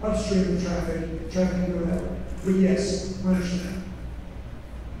 upstream of traffic can go that way. But yes, I understand.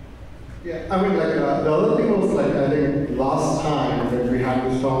 Yeah, I mean, like, the other thing was, like, I think last time when we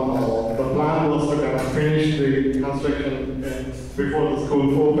had this town hall, the plan was to kind of finish the construction before the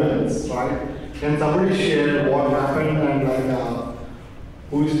school opens, right? Can somebody share what happened and, like,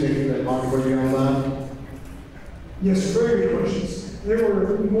 who is taking the accountability on that? Yes, very good questions. There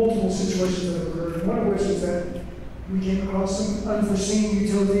were multiple situations that occurred, one of which is that we came across some unforeseen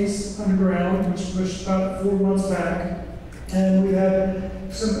utilities underground, which pushed about 4 months back, and we had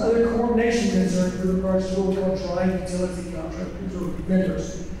some other coordination concerns with regards to what we call dry utility contractors or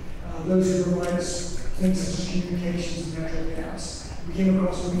vendors, those who provide us things such as communications and natural gas. We came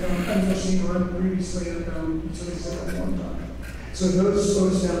across some unforeseen or previously unknown utilities at one time. So those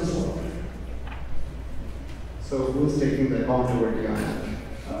slowed us down as well. So who's taking the accountability on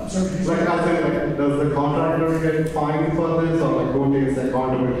that? Sorry, Like, I said, like, does the contractor get fined for this, or like who takes the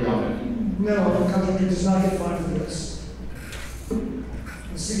accountability on it? no, the contractor does not get fined for this.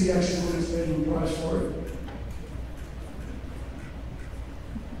 The city actually is paying the price for it.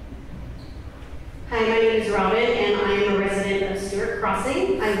 Hi, my name is Robin, and I am a resident of Stewart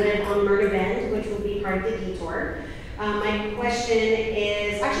Crossing. I live on Myrna Bend, which will be part of the detour. My question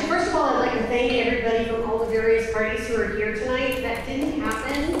is, actually, first of all, I'd like to thank everybody from all the various parties who are here tonight. That didn't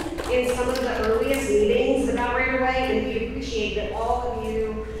happen in some of the earliest meetings about right-of-way, and we appreciate that all of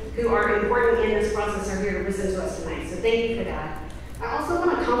you who are important in this process are here to listen to us tonight, so thank you for that. I also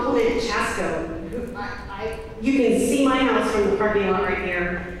want to compliment Chasco. You can see my house from the parking lot right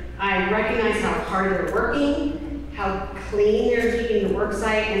here. I recognize how hard they're working, how clean they're keeping the work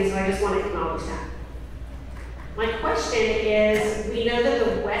site, and so I just want to acknowledge that. My question is, we know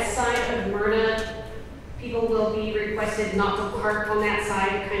that the west side of Myrna, people will be requested not to park on that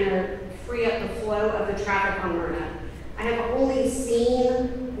side to kind of free up the flow of the traffic on Myrna. I have only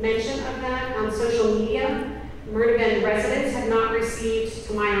seen mention of that on social media. Myrna Bend residents have not received,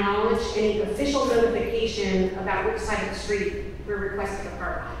 to my knowledge, any official notification about which side of the street we're requested to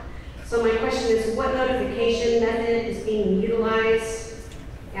park on. So my question is, what notification method is being utilized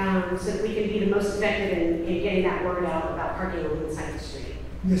so that we can be the most effective in getting that word out about parking on the side of the street?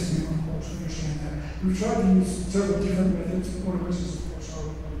 Yes, ma'am, of course, we understand that. We've tried to use several different methods, one of which is, of course, our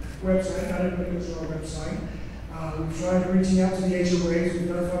website. Not everybody goes to our website. We've tried reaching out to the HOAs. We've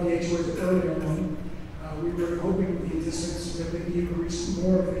notified the HOAs earlier on. We were hoping with the participants that they'd be able to reach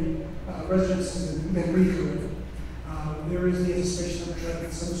more of the residents than we could. There is the anticipation of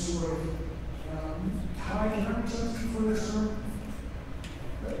attracting some sort of, how can I reach out to you for this term?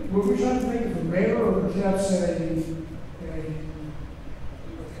 Were we trying to think of a mayor or perhaps considering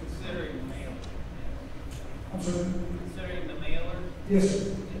the mail. I'm sorry? Considering the mailer? Yes,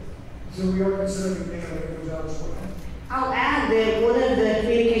 sir. So we are considering the mailer that goes out as well. I'll add that one of the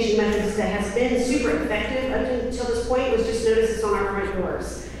communication methods that has been super effective up until this point was just notices on our front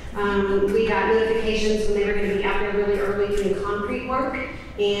doors. We got notifications when they were going to be out there really early doing concrete work,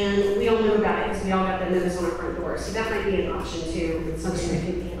 and we all knew about it because we all got the notice on our front doors. So that might be an option too, it's something that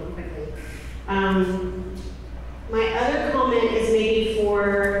can be handled quickly. My other comment is maybe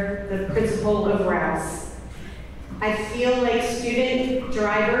for the principal of Rouse. I feel like student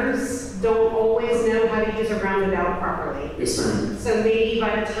drivers don't always know how to use a roundabout properly. Yes, ma'am. So maybe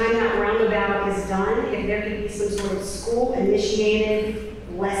by the time that roundabout is done, if there could be some sort of school-initiated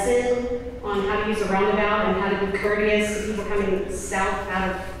lesson on how to use a roundabout and how to be courteous to people coming south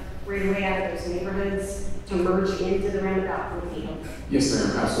out of, right away out of those neighborhoods to merge into the roundabout for the field. Yes,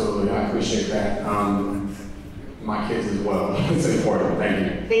 ma'am, absolutely. I appreciate that. My kids as well. It's important. Thank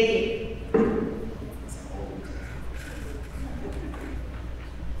you. Thank you.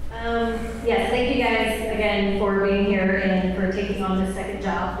 Yes, thank you guys again for being here and for taking on this second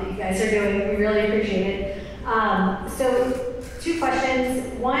job that you guys are doing. We really appreciate it. So, two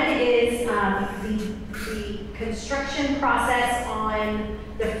questions. One is the construction process on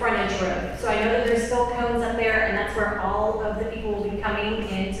the frontage road. So I know that there's still cones up there, and that's where all of the people will be coming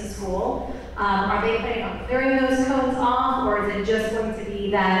into school. Are they planning on clearing those cones off, or is it just going to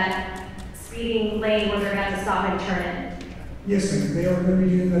be that speeding lane where they're going to have to stop and turn in? Yes, ma'am. They are going to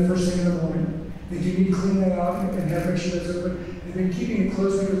be doing that first thing in the morning. They do need to clean that out and have make sure that's open. They've been keeping it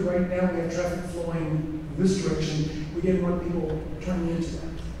closed because right now we have traffic flowing this direction. We didn't want people turning into that.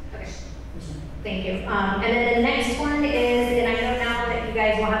 Okay. Yes, ma'am. Thank you. And then the next one is, and I know now that you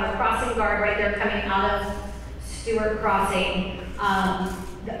guys will have a crossing guard right there coming out of Stewart Crossing.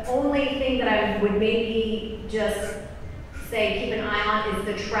 The only thing that I would maybe just say keep an eye on is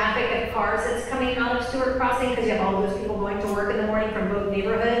the traffic of cars that's coming out of Stewart Crossing, because you have all those people going to work in the morning from both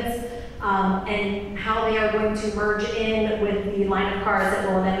neighborhoods, and how they are going to merge in with the line of cars that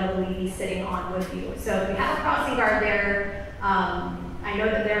will inevitably be sitting on Woodview. So if you have a crossing guard there, I know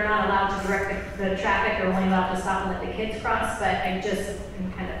that they're not allowed to direct the traffic, they're only allowed to stop and let the kids cross, but I just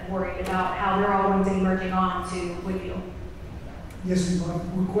am kind of worried about how they're all going to be merging on to Woodview. Yes, we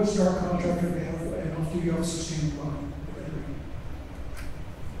have requested our contractor to have an off-duty officer stand by.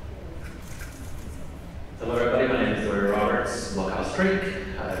 Hello everybody, my name is Larry Roberts, Lockhouse Creek.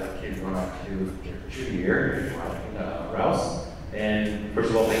 Kids going up to junior year in Rouse. And first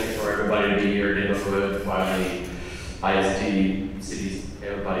of all, thank you for everybody to be here, neighborhood, finally, IST, cities,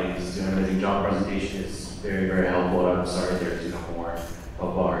 everybody's doing an amazing job. Presentation is very, very helpful. I'm sorry there's no more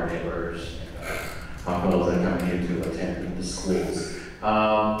of our neighbors and fellows that come here to attend the schools.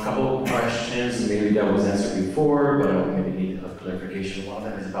 Couple of questions, maybe that was answered before, but I maybe need a clarification. One of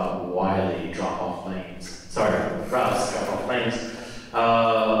them is about Wiley drop-off lanes. Sorry, Rouse drop-off lanes.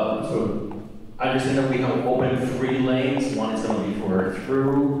 So I understand that we have open 3 lanes. One is going to be for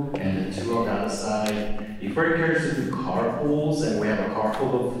through, and the 2 on the other side. If we're encouraged to do carpools, and we have a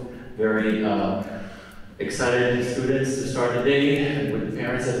carpool of very excited students to start the day, with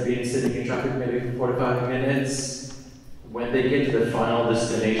parents that have been sitting in traffic maybe for 45 minutes. When they get to the final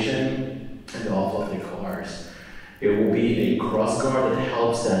destination and they offload the cars, it will be a cross guard that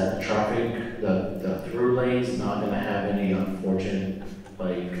helps that traffic, the through lanes, not going to have any unfortunate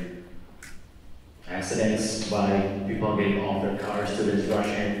accidents by people getting off their cars, students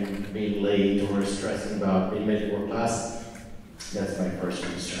rushing, being late, or stressing about being late for class. That's my first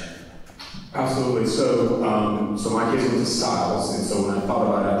concern. Absolutely. So my kids went to Styles, and so when I thought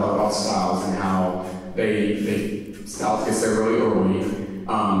about Styles and how Styles gets there really early,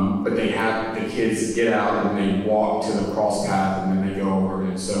 but they have the kids get out and they walk to the cross path and then they go over.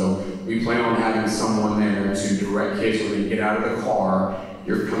 And so we plan on having someone there to direct kids when they get out of the car.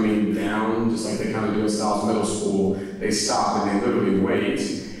 You're coming down, just like they kind of do at Styles Middle School. They stop and they literally wait,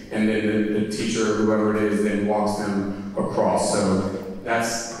 and then the teacher, whoever it is, then walks them across. So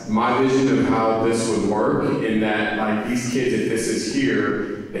that's my vision of how this would work, in that like these kids, if this is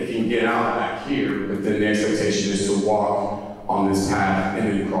here, they can get out back here, but then the expectation is to walk on this path and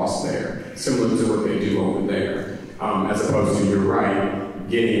then cross there, similar to what they do over there, as opposed to, you're right,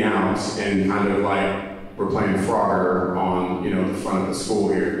 getting out and kind of like we're playing Frogger on the front of the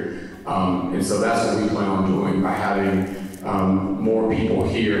school here. And so that's what we plan on doing by having more people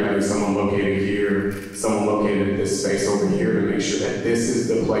here, having someone located here, someone located in this space over here to make sure that this is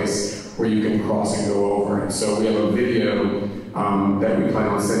the place where you can cross and go over. And so we have a video that we plan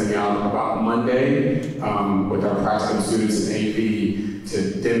on sending out about Monday with our practicum students in AP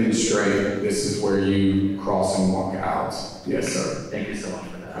to demonstrate this is where you cross and walk out. Yes, sir. Thank you so much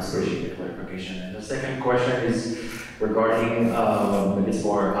for that. I appreciate the clarification. And the second question is regarding, it's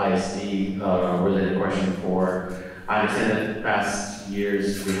for ISD related question for, I understand that in the past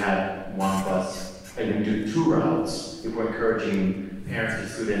years we had one bus, and we do 2 routes. If we're encouraging parents and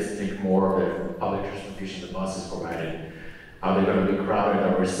students to take more of the public transportation the bus is provided, are they going to be crowded?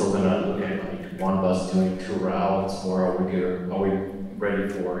 Are we still going to look at like one bus doing 2 routes, or are we ready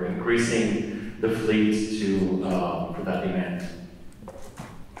for increasing the fleet to for that demand?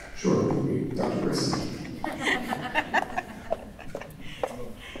 Sure, Dr. Grissom.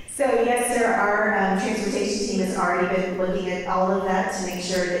 So yes, sir, our transportation team has already been looking at all of that to make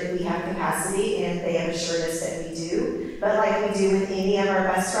sure that we have capacity, and they have assured us that we do. But like we do with any of our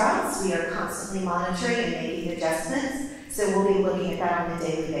bus routes, we are constantly monitoring and making adjustments. So we'll be looking at that on a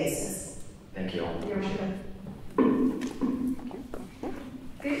daily basis. Thank you. You're welcome.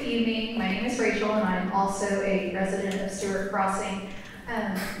 Good evening, my name is Rachel and I'm also a resident of Stewart Crossing.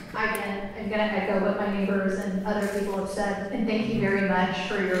 Again, I'm going to echo what my neighbors and other people have said, and thank you very much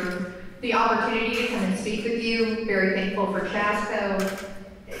for the opportunity to come and speak with you. Very thankful for Chasco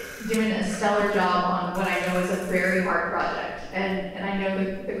doing a stellar job on what I know is a very hard project, and I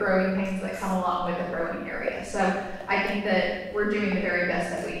know the growing pains that come along with a growing area. So I think that we're doing the very best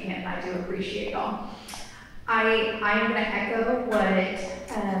that we can, and I do appreciate y'all. I am going to echo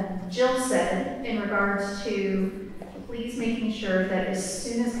what Jill said in regards to please making sure that as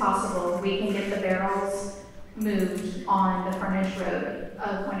soon as possible we can get the barrels moved on the frontage road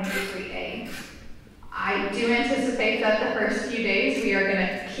of 183A. I do anticipate that the first few days we are going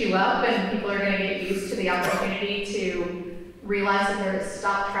to queue up and people are going to get used to the opportunity to realize that there is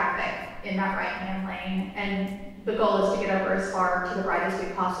stop traffic in that right-hand lane, and the goal is to get over as far to the right as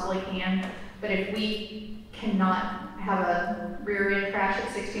we possibly can. But if we cannot have a rear-end crash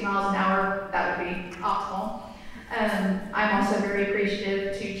at 60 miles an hour, that would be optimal. I'm also very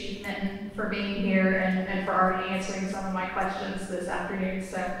appreciative to Chief Minton for being here and for already answering some of my questions this afternoon.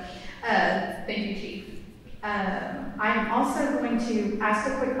 So thank you, Chief. I'm also going to ask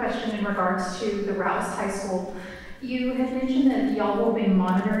a quick question in regards to the Rouse High School. You had mentioned that y'all will be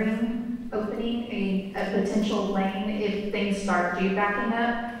monitoring opening a potential lane if things start backing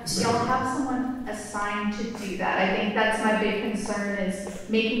up. Y'all have someone assigned to do that. I think that's my big concern, is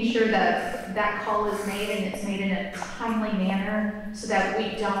making sure that that call is made and it's made in a timely manner so that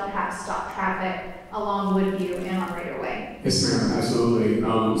we don't have stop traffic along Woodview and on Raider Way. Yes, ma'am, absolutely.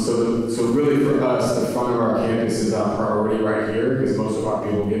 So really for us, the front of our campus is our priority right here because most of our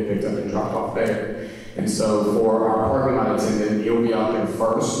people get picked up and dropped off there. And so for our parking lot attendant, he'll be out there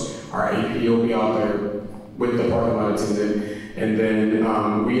first. Our AP will be out there with the parking lot attendant. And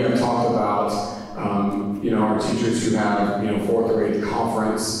then we have talked about, our teachers who have, 4th or 8th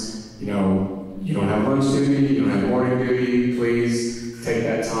conference, you don't have lunch duty, you don't have morning duty, please take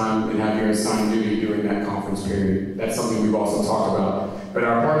that time and have your assigned duty during that conference period. That's something we've also talked about. But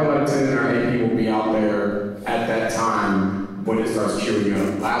our parking lot attendant and our AP will be out there at that time when it starts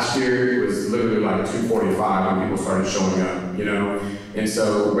queuing up. Last year, it was literally like 2:45 when people started showing up, And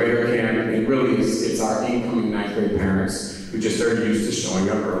so Raider Camp, and really it's our incoming 9th grade parents who just are used to showing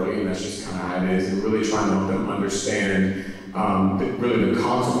up early, and that's just kind of how it is, and really trying to help them understand the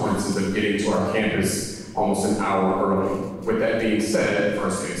consequences of getting to our campus almost an hour early. With that being said,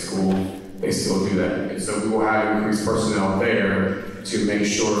 first day of school, they still do that. And so we will have increased personnel there to make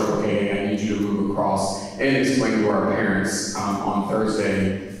sure, okay, I need you to move across and explain to our parents on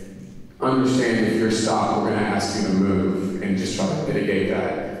Thursday, understand if you're stopped, we're gonna ask you to move, and just try to mitigate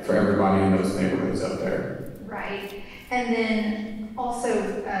that for everybody in those neighborhoods up there. Right. And then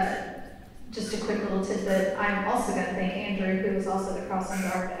also, just a quick little tidbit, I'm also going to thank Andrew, who is also the crossing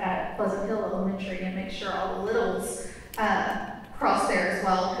guard at Pleasant Hill Elementary, and make sure all the littles cross there as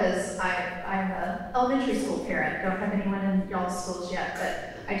well, because I'm an elementary school parent. Don't have anyone in y'all's schools yet,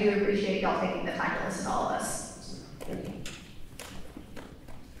 but I do appreciate y'all taking the time to listen to all of us.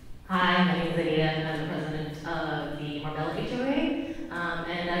 Hi, my name is Anita, and I'm the president of the Marbella HOA,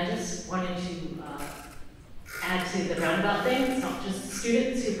 and I just wanted to add to the roundabout thing. It's not just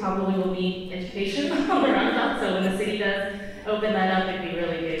students who probably will need education on the roundabout, so when the city does open that up, it'd be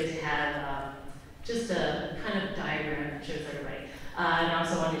really good to have just a kind of diagram that shows everybody. And I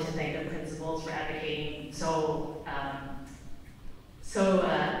also wanted to thank the principals for advocating so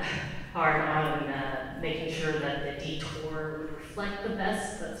hard on making sure that the detour would reflect the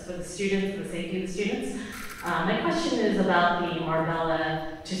best that's for the students and the safety of the students. My question is about the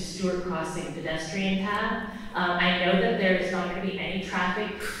Marbella to Stewart Crossing pedestrian path. I know that there's not going to be any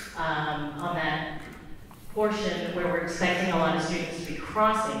traffic on that portion where we're expecting a lot of students to be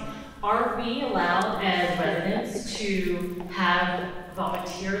crossing. Are we allowed as residents to have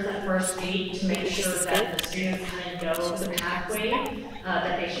volunteers at first gate to make sure that the students kind of know the pathway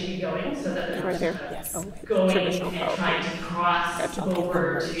that they should be going, so that they're going and trying to cross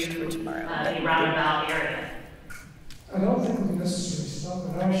over to the roundabout area? I don't think we necessarily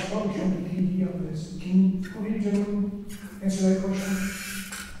stop, but I should probably come to PD on this. Can you gentlemen answer that question?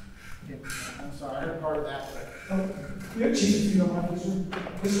 I'm sorry, I heard part of that, but. Yeah, Chief, if you don't mind, please, sir.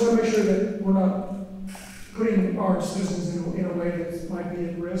 I just want to make sure that we're not putting our citizens in a way that might be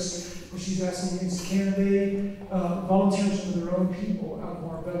at risk. What she's asking is, can they volunteer some of their own people out of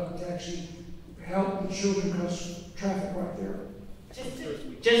Marbella to actually help the children cross traffic right there?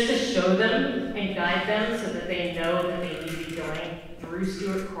 Just to show them and guide them so that they know that they need to be going through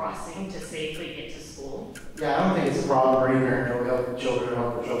Stewart Crossing to safely get to school. Yeah, I don't think it's a problem for any parent to help the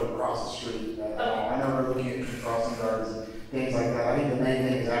children cross the street. I know we're looking at crossing guards and things like that. I think the main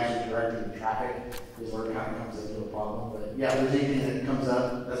thing is actually directing the traffic is where it kind of comes into a problem. But yeah, if there's anything that comes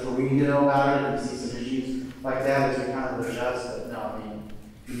up, that's where we need to know about it and see some issues like that as we kind of adjust. But no, I mean,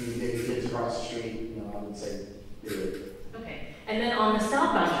 if you need to get your kids across the street, I would say do it. Okay. And then on the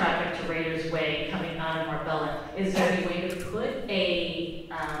southbound traffic to Raiders Way coming out of Marbella, is there any way to put a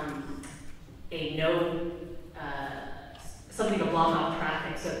no, something to block off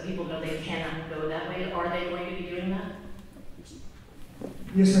traffic so that people know they cannot go that way? Are they going to be doing that?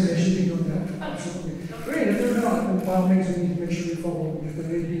 Yes, ma'am, they should be doing that. Absolutely. Great, if they're not, then by all means, we need to make sure we follow them if they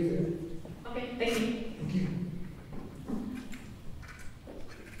may be there. Okay, thank you. Thank you.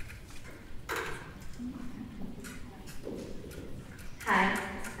 Hi,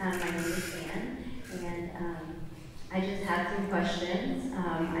 my name is Ann, and I just had some questions.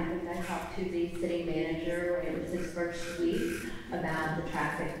 I think I talked to the city manager, it was his first week, about the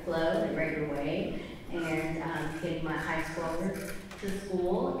traffic flow at Raider Way and getting my high schooler to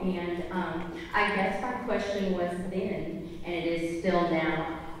school, and I guess my question was then, and it is still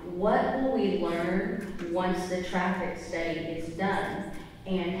now, what will we learn once the traffic study is done?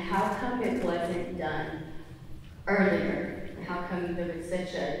 And how come it wasn't done earlier? How come there was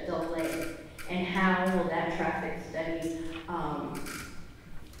such a delay? And how will that traffic study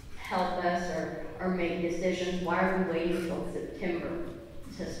help us or make decisions? Why are we waiting until September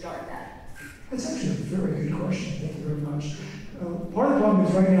to start that? That's actually a very good question. Thank you very much. Part of the problem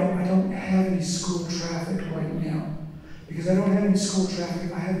is right now I don't have any school traffic right now. Because I don't have any school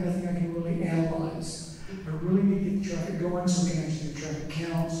traffic, I have nothing I can really analyze. I really need to get the traffic going so we can actually do traffic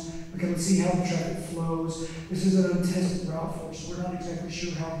counts. We can see how the traffic flows. This is an untested route for us. We're not exactly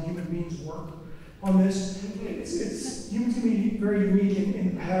sure how human beings work on this. Humans can be very unique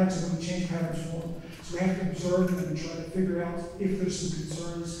in patterns, and we change patterns for them. So we have to observe them and try to figure out if there's some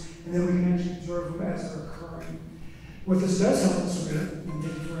concerns, and then we can actually observe them as they're occurring. What this does help us with, and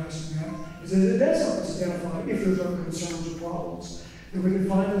thank you for asking that, is that it does help us identify if there's other concerns or problems. That we can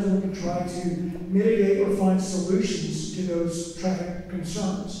find those and we can try to mitigate or find solutions to those traffic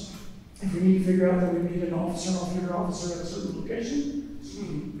concerns. If we need to figure out that we need an officer, off-duty officer at a certain location,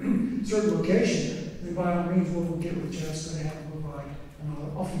 then by all means we'll get with Jessica to have to provide an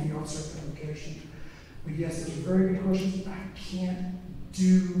off-duty officer at that location. But yes, those are very good questions. I can't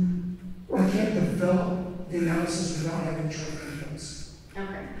develop the analysis without having traffic in place.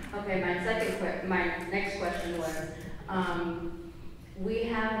 Okay. My next question was, we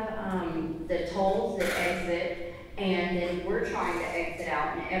have the tolls that exit, and then we're trying to exit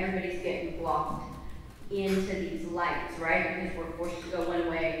out, and everybody's getting blocked into these lights, right? Because we're forced to go one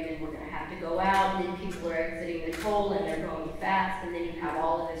way, and then we're going to have to go out, and then people are exiting the toll, and they're going fast, and then you have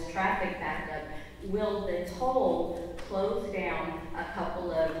all of this traffic backed up. Will the toll close down a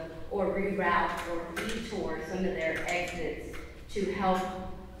couple of, or reroute or detour some of their exits to help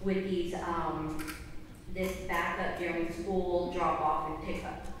with these this backup during school drop off and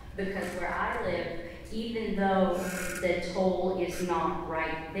pickup? Because where I live, even though the toll is not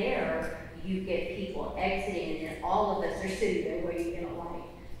right there, you get people exiting, and all of us are sitting there waiting in a light.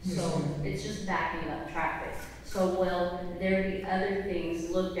 So it's just backing up traffic. So will there be other things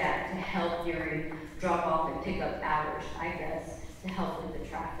looked at to help during drop off and pickup hours, I guess, to help with the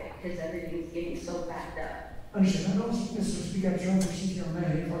traffic, because everything's getting so backed up? Understand. I don't speak out of for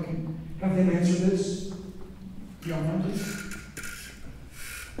CTRMA. If I can have them answer this. Y'all mind, please?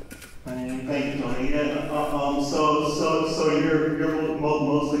 Thank you, Tony. Yeah, so you're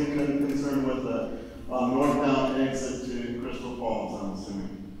mostly concerned with the northbound exit to Crystal Falls, I'm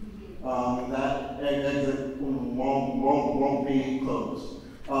assuming. That exit won't be closed.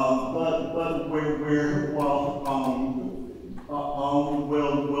 But we'll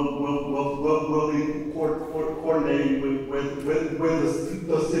be coordinating with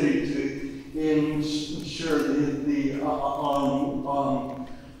the city to ensure the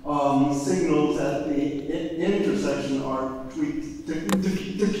signals at the intersection are tweaked to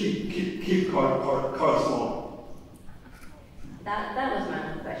keep cars flowing. That was my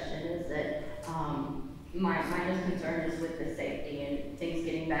own question, is that my just concern is with the safety and things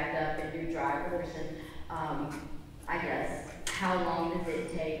getting backed up and new drivers, and I guess how long does it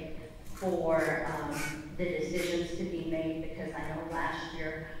take for the decisions to be made? Because I know last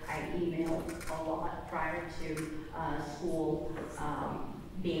year I emailed a lot prior to school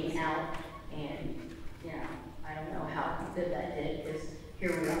being out, and I don't know how good that did, because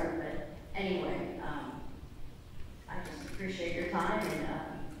here we are. But anyway, I just appreciate your time,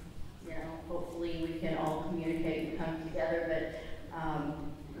 and hopefully we can all communicate and come together. But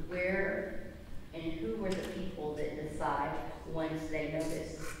where and who are the people that decide once they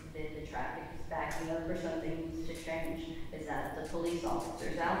notice that the traffic is backing up or something needs to change? Is that the police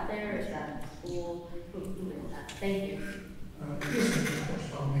officers out there? Is that the school? Who is that? Thank you. Yes, of course,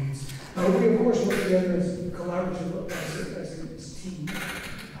 by all means. We, of course, work together as a collaborative, as a team.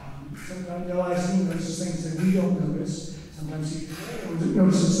 Sometimes the LIC notices things that we don't notice. Sometimes he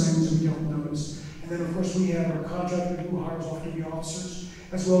notices things that we don't notice. And then, of course, we have our contractor who hires off-duty officers,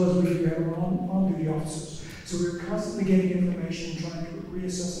 as well as we have our on-duty officers. So we're constantly getting information and trying to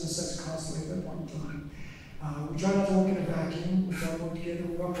reassess and assess constantly at one time. We try not to work in a vacuum. We try to work together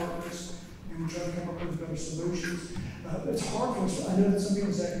with our partners, and we try to come up with better solutions. It's hard for us. I know that some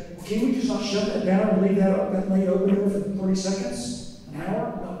people say, well, can we just not shut that down and leave that lane open there for 30 seconds, an hour?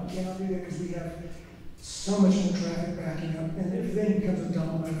 No, we cannot do that because we have so much more traffic backing up, and everything becomes a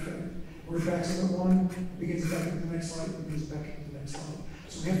domino effect. Where it backs up at one, begins back at the next light, begins back at the next light.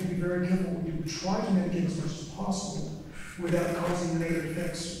 So we have to be very careful what we do. We try to mitigate as much as possible without causing negative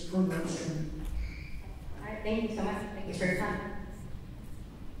effects further upstream. All right, thank you so much. Thank you for your time.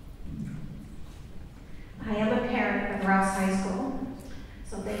 I am a parent of Rouse High School,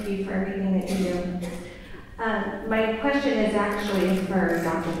 so thank you for everything that you do. My question is actually for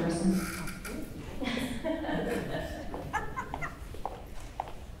Dr. Grissom.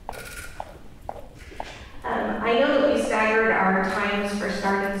 I know that we staggered our times for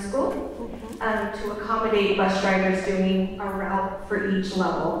starting school to accommodate bus drivers doing a route for each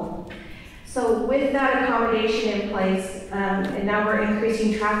level. So with that accommodation in place, and now we're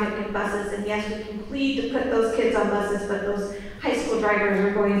increasing traffic in buses, and yes, we can plead to put those kids on buses, but those high school drivers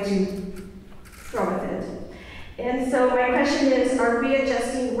are going to throw a fit. And so my question is, are we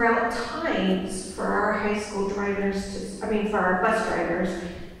adjusting route times for our high school drivers, for our bus drivers,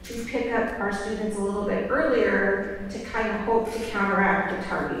 to pick up our students a little bit earlier to kind of hope to counteract the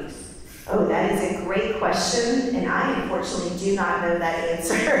tardies? Oh, that is a great question, and I unfortunately do not know that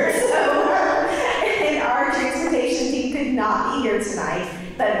answer. And our transportation team could not be here tonight,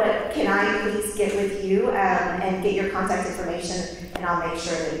 but can I please get with you and get your contact information, and I'll make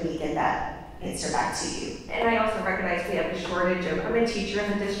sure that we get that answer back to you. And I also recognize we have a shortage of, I'm a teacher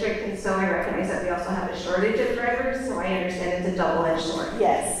in the district, and so I recognize that we also have a shortage of drivers, so I understand it's a double-edged sword.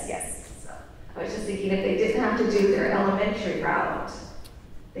 Yes, yes. So I was just thinking if they didn't have to do their elementary route,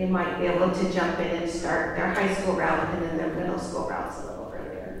 they might be able to jump in and start their high school route and then their middle school routes a little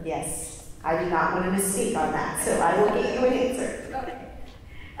earlier. Yes, I do not want to misspeak on that, so I will get you an answer.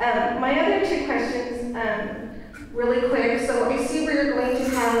 Okay. My other two questions, really quick. So I see where you're going to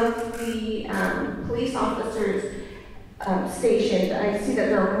have the police officers stationed. I see that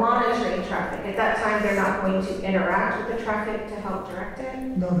they're monitoring traffic. At that time, they're not going to interact with the traffic to help direct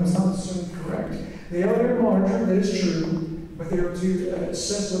it? No, that's not necessarily correct. They are there monitoring, that is true, but they are to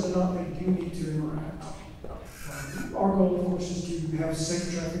assess whether or not they do need to interact. Our goal, of course, is to have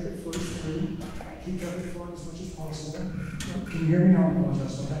safe traffic that flows through, keep traffic flowing as much as possible. Can you hear me? I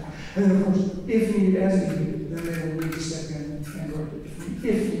apologize for that. And then, of course, if needed, as needed, then they will need to step in and direct it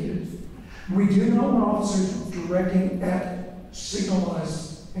if needed. We do not want officers directing at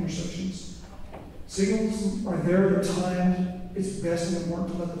signalized intersections. Signals are there at the time it's best and important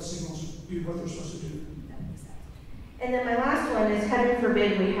to let those signals do what they're supposed to do. And then my last one is, heaven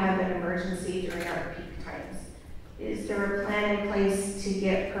forbid we have an emergency during our peak times. Is there a plan in place to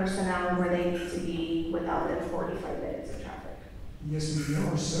get personnel where they need to be without the 45 minutes of traffic? Yes, there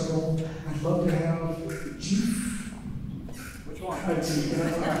are several. I'd love to have Chief. Which one? Chief. We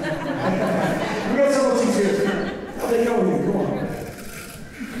got several chiefs here. How they know you? Come on.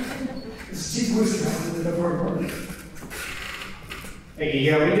 It's Chief Worcester in the department. Thank you.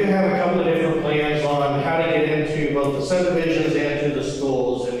 Yeah, we do have a couple of different plans on how to get into both the subdivisions and to the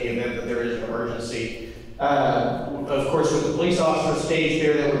schools in the event that there is an emergency. Of course, with the police officer staged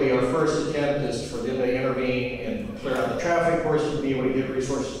there, that would be our first attempt is for them to intervene and clear out the traffic. Of course, to be able to get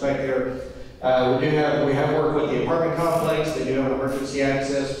resources back there. We have worked with the apartment complex. They do have emergency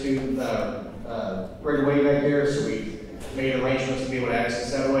access to right away back there, so we made arrangements to be able to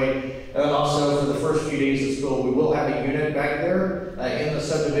access that way. And then also for the first few days of school, we will have a unit back there in the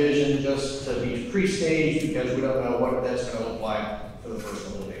subdivision just to be pre-staged because we don't know what that's going to look like for the first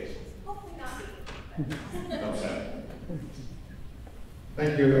couple of days.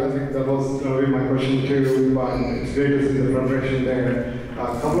 Thank you. I think that was going to be my question too, but it's great to see the preparation there.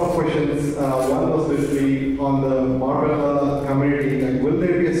 A couple of questions. One was basically on the Marbella community. Like, will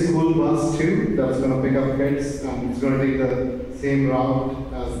there be a school bus too that's going to pick up kids and it's going to take the same route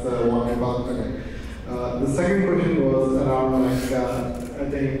as the walking path? Okay. The second question was around I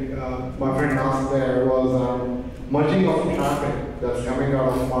think my friend asked there was merging of traffic that's coming out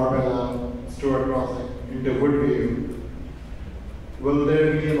of Marbella Stewart Crossing into Woodview. Will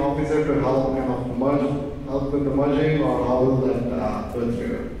there be an officer to help help with the merging, or how will that go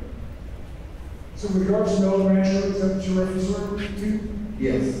through? So with regards to Mill Ranch Road, is that what you're referring to?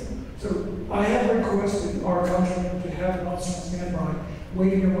 Yes. So I have requested our contractor to have an officer on standby,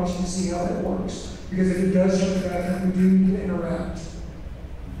 waiting and watching to see how that works. Because if it does jump back, we do need to interact.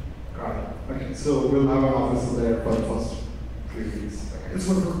 Got it. Okay, so we'll have an officer there for the first 3 weeks. Okay. That's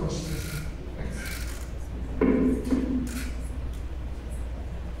what the request is.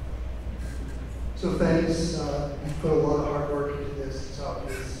 So thanks, you've put a lot of hard work into this, it's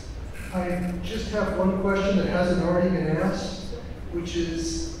obvious. I just have one question that hasn't already been asked, which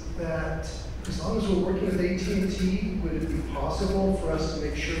is that as long as we're working with AT&T, would it be possible for us to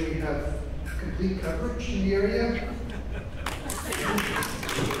make sure we have complete coverage in the area?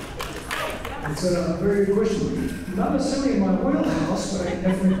 It's a very good question. Not necessarily in my wheelhouse, but I can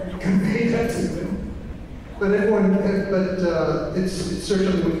definitely convey that to them. But it's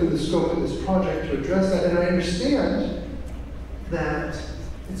certainly within the scope of this project to address that. And I understand that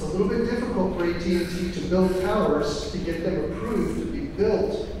It's a little bit difficult for AT&T to build towers to get them approved to be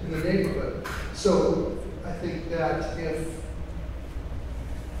built in the neighborhood. So I think that if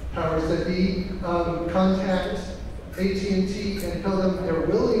powers that be contact AT&T and tell them they're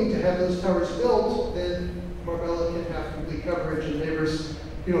willing to have those towers built, then Marbella can have complete coverage and neighbors.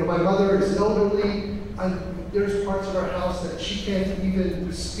 You know, my mother is elderly. There's parts of our house that she can't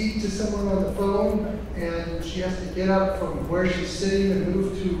even speak to someone on the phone, and she has to get up from where she's sitting and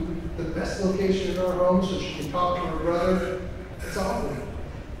move to the best location in our home so she can talk to her brother. It's awful.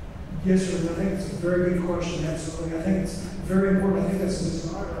 Yes, sir. I think it's a very good question. Absolutely. I think it's very important. I think that's a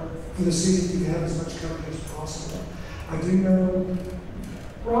desire for the city to have as much coverage as possible. I do know,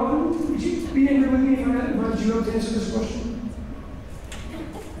 Robin, would you be angry with me if I invited you up to answer this question?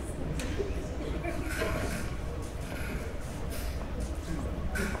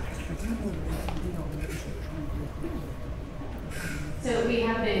 So we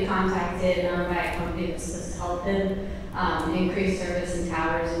have been contacted by a company that's supposed to help them increase service in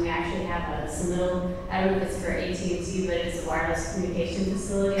towers, and we actually have a submittal. I don't know if it's for AT&T, but it's a wireless communication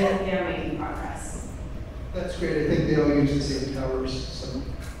facility that they are making progress. That's great. I think they all use the same towers. So,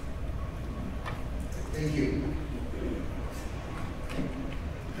 thank you.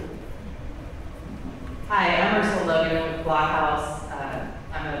 Hi, I'm Ursula Logan with Blockhouse.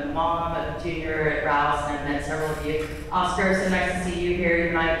 I'm a mom of a junior at Rouse, and I've met several of you. Oscar, so nice to see you here. You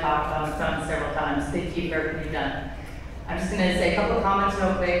and I have talked on the phone several times. Thank you for everything you've done. I'm just going to say a couple of comments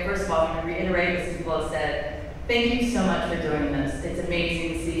real quick. First of all, I'm going to reiterate what some people have said. Thank you so much for doing this. It's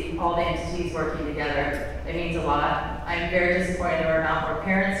amazing to see all the entities working together. It means a lot. I'm very disappointed there are not more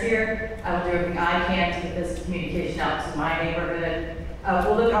parents here. I will do everything I can to get this communication out to my neighborhood.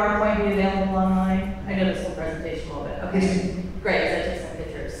 Will the PowerPoint be available online? I know this whole presentation a little bit. Okay, great, so I took some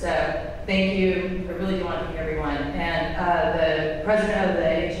pictures. So thank you. I really do want to thank everyone. And the president of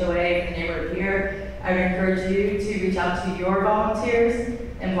the HOA for the neighborhood here, I would encourage you to reach out to your volunteers.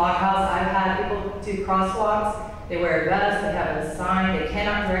 In Blockhouse, I've had people do crosswalks. They wear a vest, they have a sign, they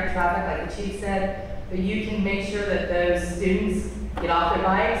cannot direct traffic like the chief said, but you can make sure that those students get off their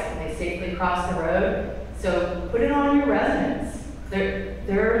bikes and they safely cross the road. So put it on your residents. They're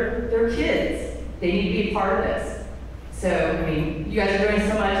kids. They need to be a part of this. So, I mean, you guys are doing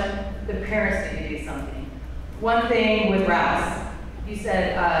so much, the parents need to do something. One thing with Rouse, you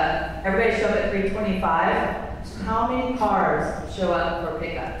said everybody show up at 3:25. How many cars show up for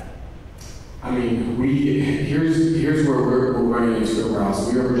pickup? I mean, here's where we're running into it,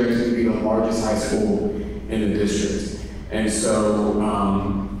 Rouse. We are projected to be the largest high school in the district. And so,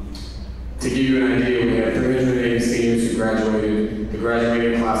 to give you an idea, we have 380 seniors who graduated. The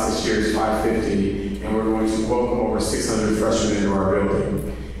graduating class this year is 550, and we're going to welcome over 600 freshmen into our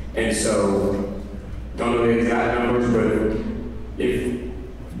building. And so, don't know the exact numbers, but if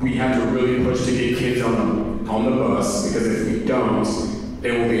we have to really push to get kids on the bus, because if we don't,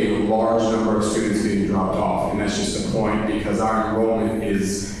 there will be a large number of students being dropped off, and that's just the point, because our enrollment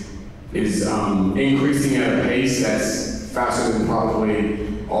is increasing at a pace that's faster than probably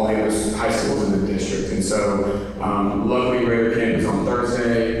all the other high schools in the district. And so, luckily, Raider Camp is on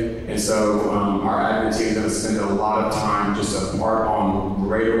Thursday, and so our admin team is going to spend a lot of time just a part on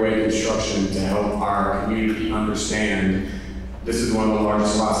Raider Way construction to help our community understand this is one of the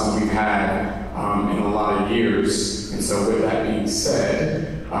largest classes we've had in a lot of years. And so with that being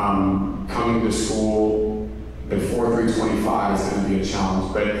said, coming to school before 3:25 is going to be a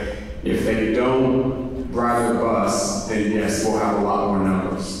challenge. But if they don't drive the bus, then yes, we'll have a lot more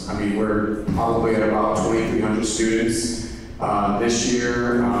numbers. I mean, we're probably at about 2,300 students this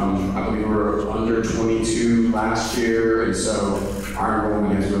year. I believe we were under 22 last year, and so our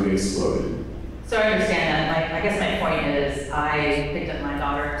enrollment has really exploded. So I understand that. I guess my point is I picked up my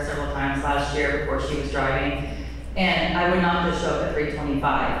daughter several times last year before she was driving, and I would not just show up at 3:25.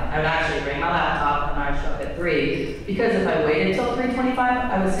 I would actually bring my laptop and I would show up at 3, because if I waited till 3:25,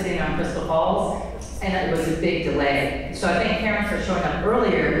 I was sitting on Crystal Falls, and it was a big delay. So I think parents are showing up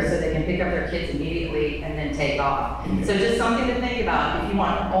earlier so they can pick up their kids immediately and then take off. So just something to think about. If you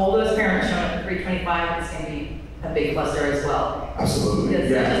want all those parents showing up at 3:25, it's going to be a big cluster as well. Absolutely. It's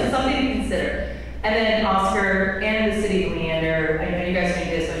just something to consider. And then Oscar and the city of Leander, I know you guys knew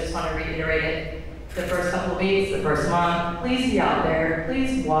this, so I just want to reiterate it. The first couple of weeks, the first month, please be out there.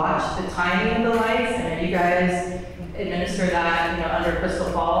 Please watch the timing of the lights. I know you guys administer that, under Crystal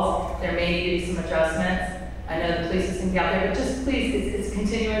Falls. There may need to be some adjustments. I know the police is going to be out there, but just please, it's a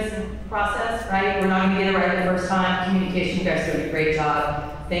continuous process, right? We're not going to get it right the first time. Communication, you guys are doing a great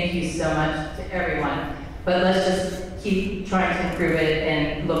job. Thank you so much to everyone. But let's just keep trying to improve it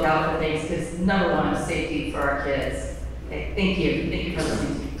and look out for things, because number one is safety for our kids. Okay, thank you. Thank you for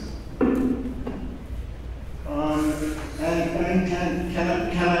listening to me. I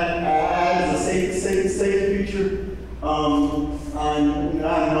add as a safety feature? I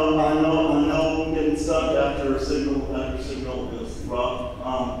know getting stuck after signal is rough.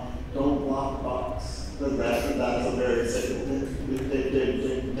 Don't block the box. That's a very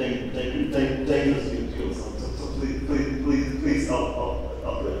dangerous skill. So please help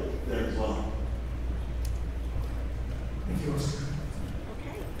up there as well. Thank you, Oscar.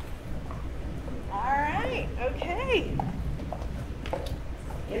 All right, okay.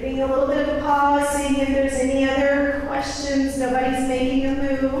 Giving a little bit of a pause, seeing if there's any other questions. Nobody's making a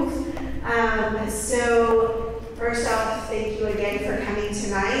move. So first off, thank you again for coming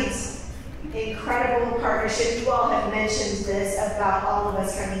tonight. Incredible partnership. You all have mentioned this about all of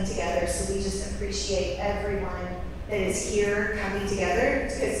us coming together, so we just appreciate everyone that is here coming together,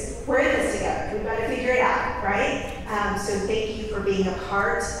 because we're in this together. We've got to figure it out, right? So thank you for being a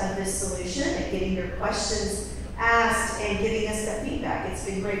part of this solution and getting your questions asked and giving us that feedback. It's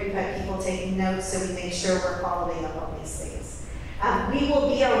been great. We've had people taking notes, so we make sure we're following up on these things. We will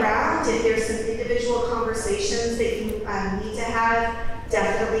be around if there's some individual conversations that you need to have.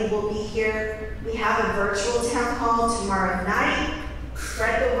 Definitely we'll be here. We have a virtual town hall tomorrow night.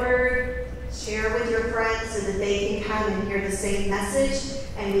 Spread the word, share with your friends so that they can come and hear the same message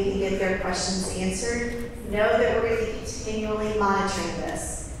and we can get their questions answered. Know that we're going to be continually monitoring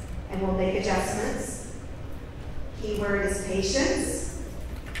this and we'll make adjustments. Keyword is patience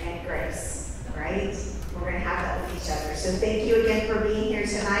and grace, right? We're going to have that with each other. So thank you again for being here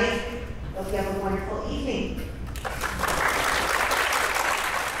tonight. Hope you have a wonderful evening.